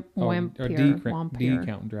Vampire. Or D Vampire.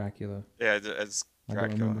 Count Dracula. Yeah, it's I don't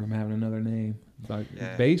Dracula. remember him having another name. But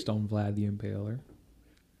Yeah. based on Vlad the Impaler.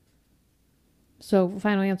 So,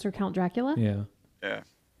 final answer, Count Dracula? Yeah. Yeah.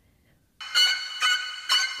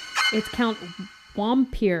 It's Count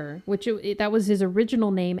Vampire, which that was his original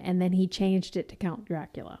name, and then he changed it to Count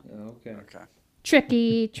Dracula. Okay. Okay.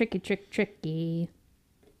 Tricky.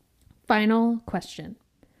 Final question.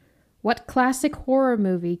 What classic horror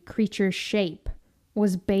movie creature's shape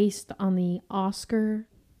was based on the Oscar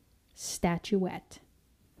statuette?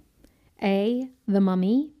 A. The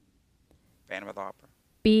Mummy. Phantom of the Opera.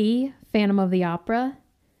 B. Phantom of the Opera.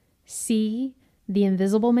 C. The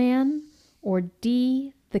Invisible Man. Or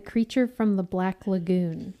D. The Creature from the Black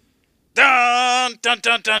Lagoon. Dun dun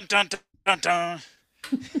dun dun dun dun dun.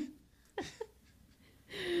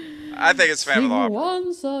 I think it's Phantom of the Sing Opera.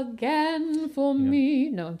 once again for me.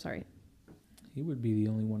 No, I'm sorry. He would be the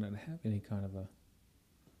only one that have any kind of a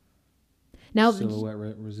Now,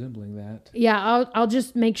 silhouette resembling that. yeah, I'll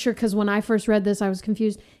just make sure, because when I first read this, I was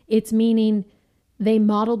confused. It's meaning they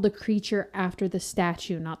modeled the creature after the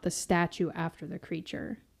statue, not the statue after the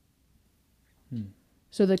creature.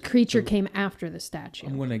 So the creature came after the statue.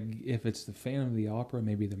 I'm gonna, if it's the Phantom of the Opera,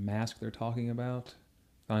 maybe the mask they're talking about,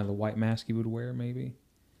 kind of the white mask he would wear, maybe.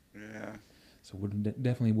 Yeah. So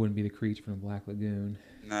definitely wouldn't be the creature from the Black Lagoon.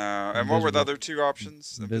 No. And what were the other two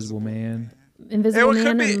options? Invisible Man, Invisible It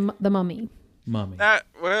could Man be- and the Mummy. Mummy.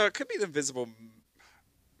 Well, it could be the Invisible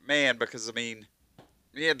Man because I mean,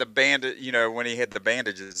 he had the bandage. You know, when he had the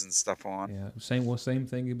bandages and stuff on. Yeah, same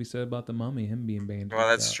thing could be said about the Mummy, him being bandaged. Well,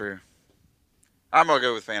 that's up. true. I'm gonna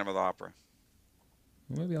go with Phantom of the Opera.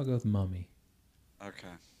 Well, maybe I'll go with Mummy. Okay.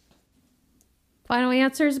 Final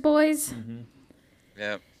answers, boys?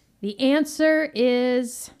 Yep. The answer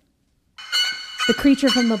is the creature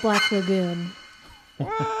from the Black Lagoon.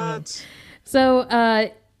 What? So,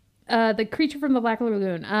 the creature from the Black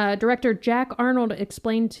Lagoon. Director Jack Arnold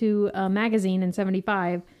explained to a magazine in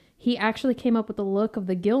 '75 he actually came up with the look of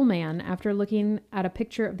the Gill Man after looking at a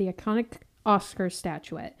picture of the iconic Oscar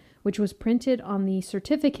statuette, which was printed on the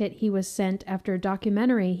certificate he was sent after a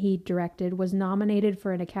documentary he directed was nominated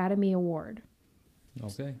for an Academy Award.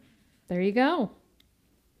 Okay. There you go.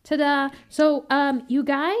 Ta-da! So, you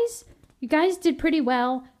guys did pretty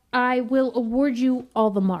well. I will award you all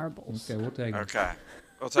the marbles. Okay, we'll take it. Okay.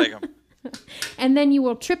 We'll take them. And then you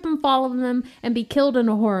will trip and fall over them and be killed in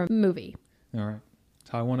a horror movie. All right.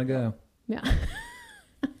 That's how I want to go. Yeah.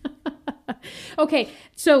 Okay,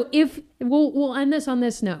 so if we'll end this on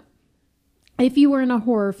this note. If you were in a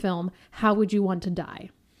horror film, how would you want to die?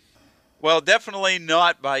 Well, definitely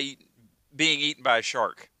not by being eaten by a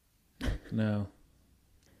shark. No.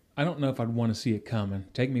 I don't know if I'd want to see it coming.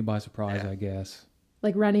 Take me by surprise, I guess.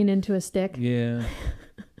 Like running into a stick? Yeah.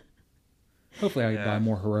 Hopefully I could die a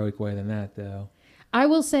more heroic way than that, though. I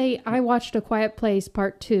will say I watched A Quiet Place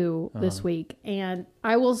Part 2 this week, and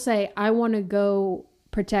I will say I want to go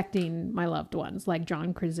protecting my loved ones like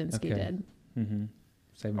John Krasinski did. Mm-hmm.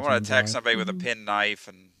 I want to attack somebody with a penknife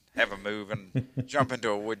and have them move and jump into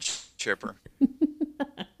a wood chipper.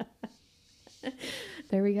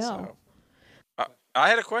 There we go. So, I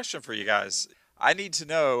had a question for you guys. I need to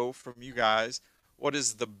know from you guys what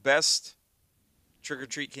is the best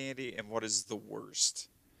trick-or-treat candy and what is the worst.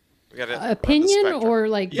 We got opinion or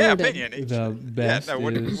like voted? Opinion. The best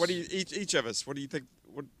what is... do you each of us? What do you think?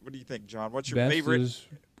 What do you think, John? What's your best favorite? is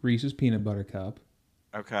Reese's Peanut Butter Cup.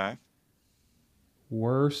 Okay.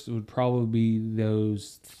 Worst would probably be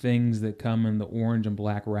those things that come in the orange and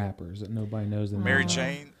black wrappers that nobody knows the name Mary of.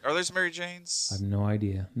 Jane. Are those Mary Janes? I have no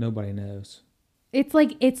idea. Nobody knows. It's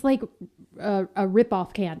like a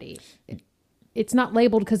rip-off candy. It's not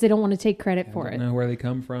labeled because they don't want to take credit for I it. don't know where they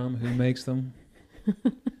come from, who makes them.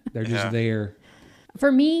 They're just there.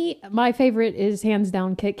 For me, my favorite is hands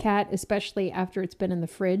down Kit Kat, especially after it's been in the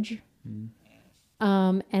fridge.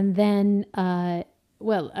 And then,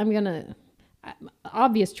 well, I'm gonna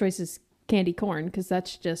obvious choice is candy corn because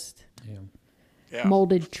that's just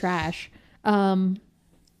molded trash.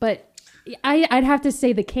 But I'd have to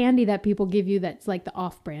say the candy that people give you that's like the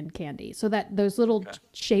off-brand candy. So that those little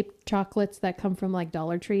shaped chocolates that come from like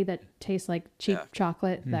Dollar Tree that taste like cheap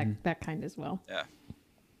chocolate, that kind as well. Yeah.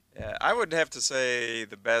 Yeah, I would have to say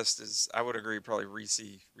the best is, I would agree, probably Reese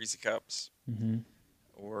Cups.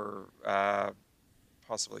 Or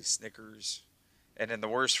possibly Snickers. And then the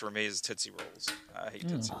worst for me is Tootsie Rolls. I hate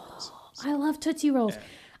Tootsie Rolls. So, I love Tootsie Rolls.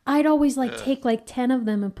 I'd always take like 10 of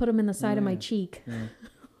them and put them in the side of my cheek.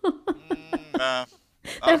 not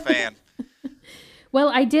a fan. Well,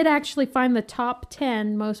 I did actually find the top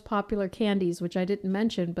 10 most popular candies, which I didn't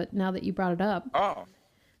mention, but now that you brought it up. Oh.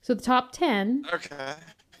 So the top 10 Okay.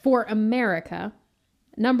 for America.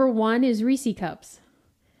 Number 1 is Reese Cups.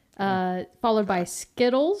 Followed by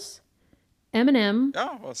Skittles, M&M,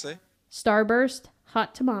 Oh, we'll see. Starburst,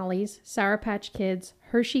 Hot Tamales, Sour Patch Kids,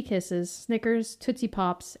 Hershey Kisses, Snickers, Tootsie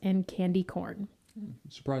Pops, and Candy Corn.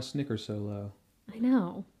 Surprised Snickers so low. I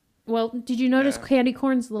know. Well, did you notice Candy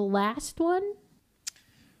Corn's the last one?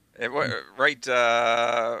 Right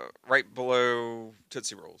below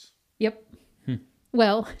Tootsie Rolls. Yep.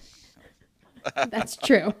 Well, That's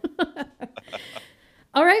true.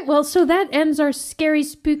 All right. Well, so that ends our scary,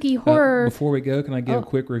 spooky horror. Before we go, can I give Oh. a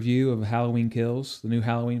quick review of Halloween Kills, the new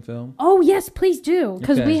Halloween film? Oh, yes, please do.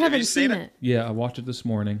 Because Okay. we Have haven't you seen seen it? it. Yeah, I watched it this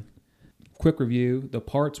morning. Quick review. The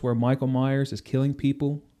parts where Michael Myers is killing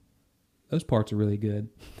people, those parts are really good.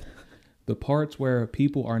 The parts where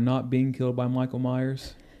people are not being killed by Michael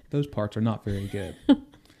Myers, those parts are not very good.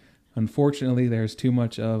 Unfortunately, there's too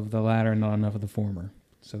much of the latter and not enough of the former.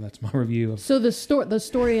 So that's my review of... So the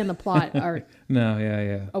story and the plot are No,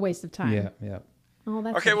 yeah. a waste of time. Yeah. Oh,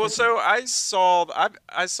 that's Okay, well, interesting. so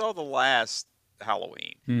I saw the last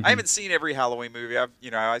Halloween. Mhm. I haven't seen every Halloween movie.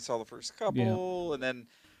 I saw the first couple, and then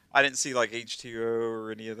I didn't see like H2O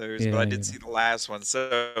or any of those, but I did see the last one.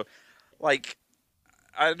 So, like,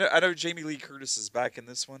 I know Jamie Lee Curtis is back in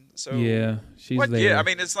this one. So Yeah, she's what? there. Yeah, I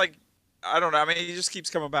mean, it's like I don't know. I mean, he just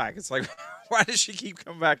keeps coming back. It's like, why does she keep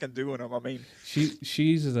coming back and doing them? I mean,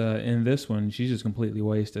 She's in this one, she's just completely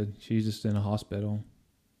wasted. She's just in a hospital.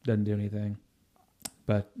 Doesn't do anything.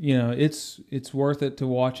 But, it's worth it to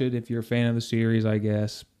watch it if you're a fan of the series, I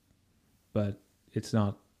guess. But it's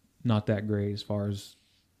not that great as far as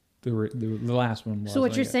the last one was. So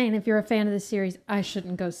what I you're guess. saying, if you're a fan of the series, I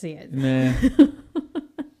shouldn't go see it. Nah,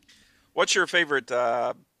 what's your favorite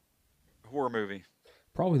horror movie?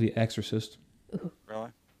 probably The Exorcist. Really?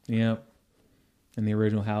 Yep. And the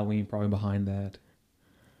original Halloween probably behind that.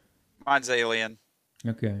 Mine's Alien.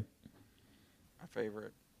 Okay. My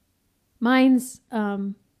favorite. Mine's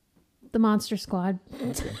The Monster Squad.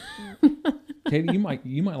 Katie, you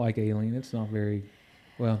might like Alien. It's not very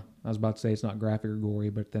well. I was about to say it's not graphic or gory,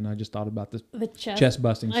 but then I just thought about this The chest. chest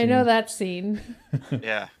busting. I know that scene.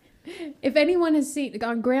 Yeah. If anyone has seen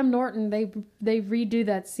on Graham Norton, they redo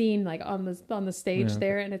that scene like on the stage Yeah.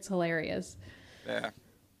 there, and it's hilarious. Yeah.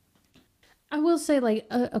 I will say, like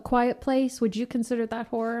a Quiet Place. Would you consider that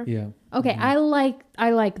horror? Yeah. Okay, I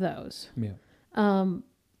like those. Yeah.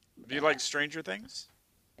 Do you like Stranger Things?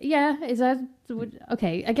 Yeah, is that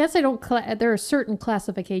okay? I guess I don't. There are certain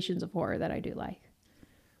classifications of horror that I do like.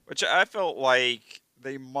 Which I felt like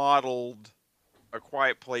they modeled A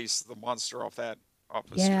Quiet Place, the monster off the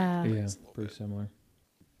Yeah. street. Yeah. It's a little Pretty bit. similar.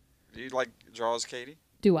 Do you like Jaws, Katie?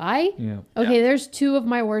 Do I? Yeah. Okay, Yeah. there's two of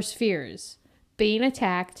my worst fears: being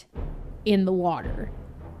attacked in the water.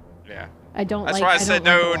 Yeah. I don't. That's like, why I don't said like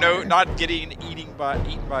the no, water. not eaten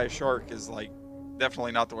by a shark is like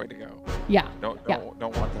definitely not the way to go. Yeah. Don't Yeah.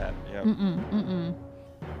 don't want that. Yeah.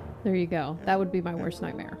 There you go. That would be my worst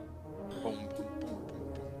nightmare. Boom, boom, boom, boom.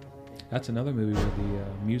 That's another movie where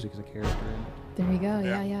the music is a character. In it. There you go.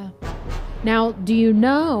 Yeah. Yeah. Now, do you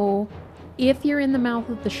know if you're in the mouth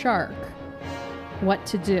of the shark, what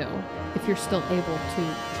to do if you're still able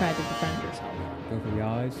to try to defend yourself? Go for the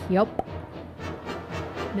eyes. Yep.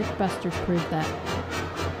 Mythbusters proved that.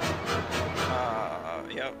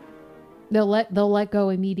 Yep. They'll let go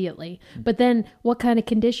immediately. But then, what kind of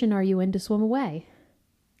condition are you in to swim away?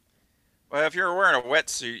 Well, if you're wearing a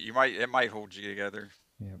wetsuit, it might hold you together.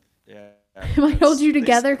 Yep. Yeah. It might hold you They-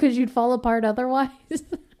 together because you'd fall apart otherwise.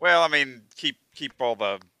 Well, I mean, keep all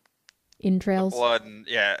the Entrails. blood and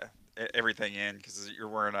everything in because you're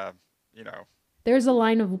wearing There's a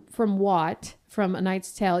line from Watt from A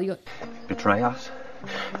Knight's Tale. Betray us,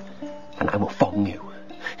 and I will thong you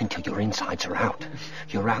until your insides are out.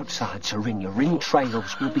 Your outsides are in. Your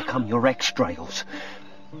entrails will become your extrails.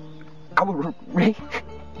 Our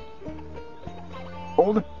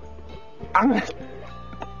all the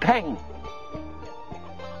pain.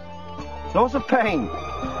 Lots of pain.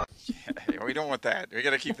 we don't want that. We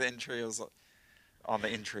got to keep the entrails on the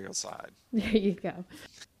entrail side. There you go.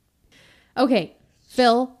 Okay,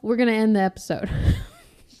 Phil, we're going to end the episode.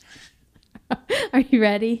 Are you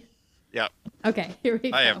ready? Yep. Okay, here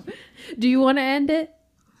we go. I am. Do you want to end it?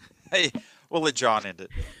 Hey, we'll let John end it.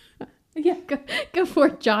 Yeah, go for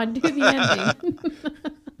it, John. Do the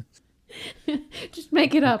ending. Just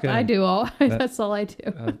make it up. Okay. I do all. That's all I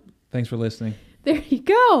do. Thanks for listening. There you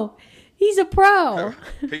go. He's a pro.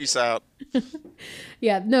 Peace out.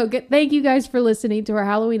 Yeah, no, thank you guys for listening to our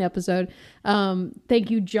Halloween episode.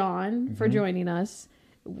 Thank you, John, for joining us.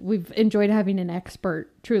 We've enjoyed having an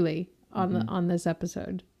expert, truly, on this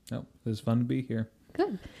episode. Oh, it was fun to be here.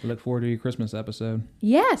 Good. I look forward to your Christmas episode.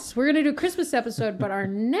 Yes, we're going to do a Christmas episode, but our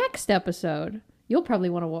next episode, you'll probably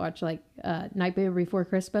want to watch, like, Nightmare Before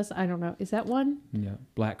Christmas. I don't know. Is that one? Yeah,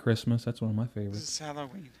 Black Christmas. That's one of my This favorites. is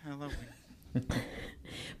Halloween.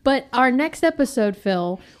 But our next episode,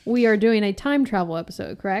 Phil, we are doing a time travel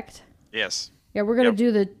episode, correct? Yes. Yeah, we're going to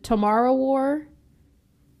Yep. do the Tomorrow War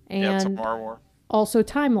Yeah, and Tomorrow War. also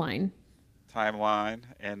Timeline. Timeline,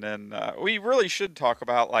 and then we really should talk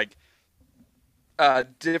about like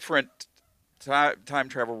different time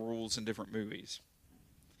travel rules in different movies.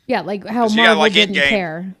 Yeah, like how 'Cause you Marvel got, like, didn't Endgame.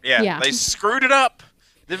 care. Yeah, they screwed it up.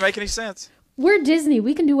 Didn't make any sense. We're Disney.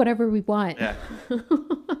 We can do whatever we want. Yeah.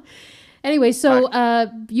 Anyway,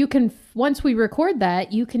 so you can, once we record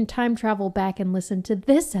that, you can time travel back and listen to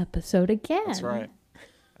this episode again. That's right.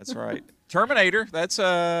 That's right. Terminator. That's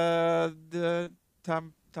the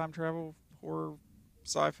time travel horror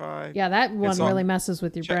sci-fi. Yeah, that one It's on- really messes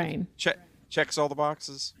with your brain. Checks all the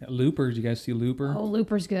boxes. Yeah, Looper. Did you guys see Looper? Oh,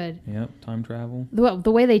 Looper's good. Yep, time travel.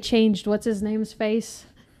 The way they changed, what's his name's face?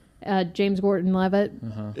 James Gordon-Levitt.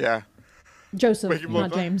 Yeah. Joseph, Make him look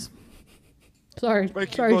not like- James. Sorry,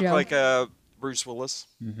 Make sorry, you look Joe. like Bruce Willis.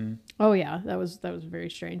 Oh yeah, that was very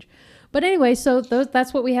strange. But anyway, so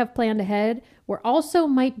that's what we have planned ahead. We're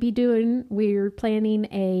planning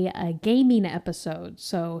a gaming episode,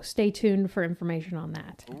 so stay tuned for information on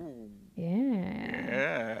that. Ooh.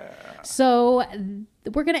 Yeah. So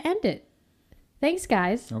we're gonna end it. Thanks,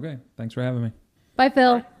 guys. Okay, thanks for having me. Bye,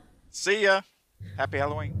 Phil. See ya. Happy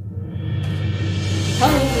Halloween.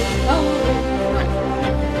 Oh.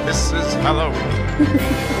 This is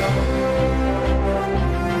Halloween.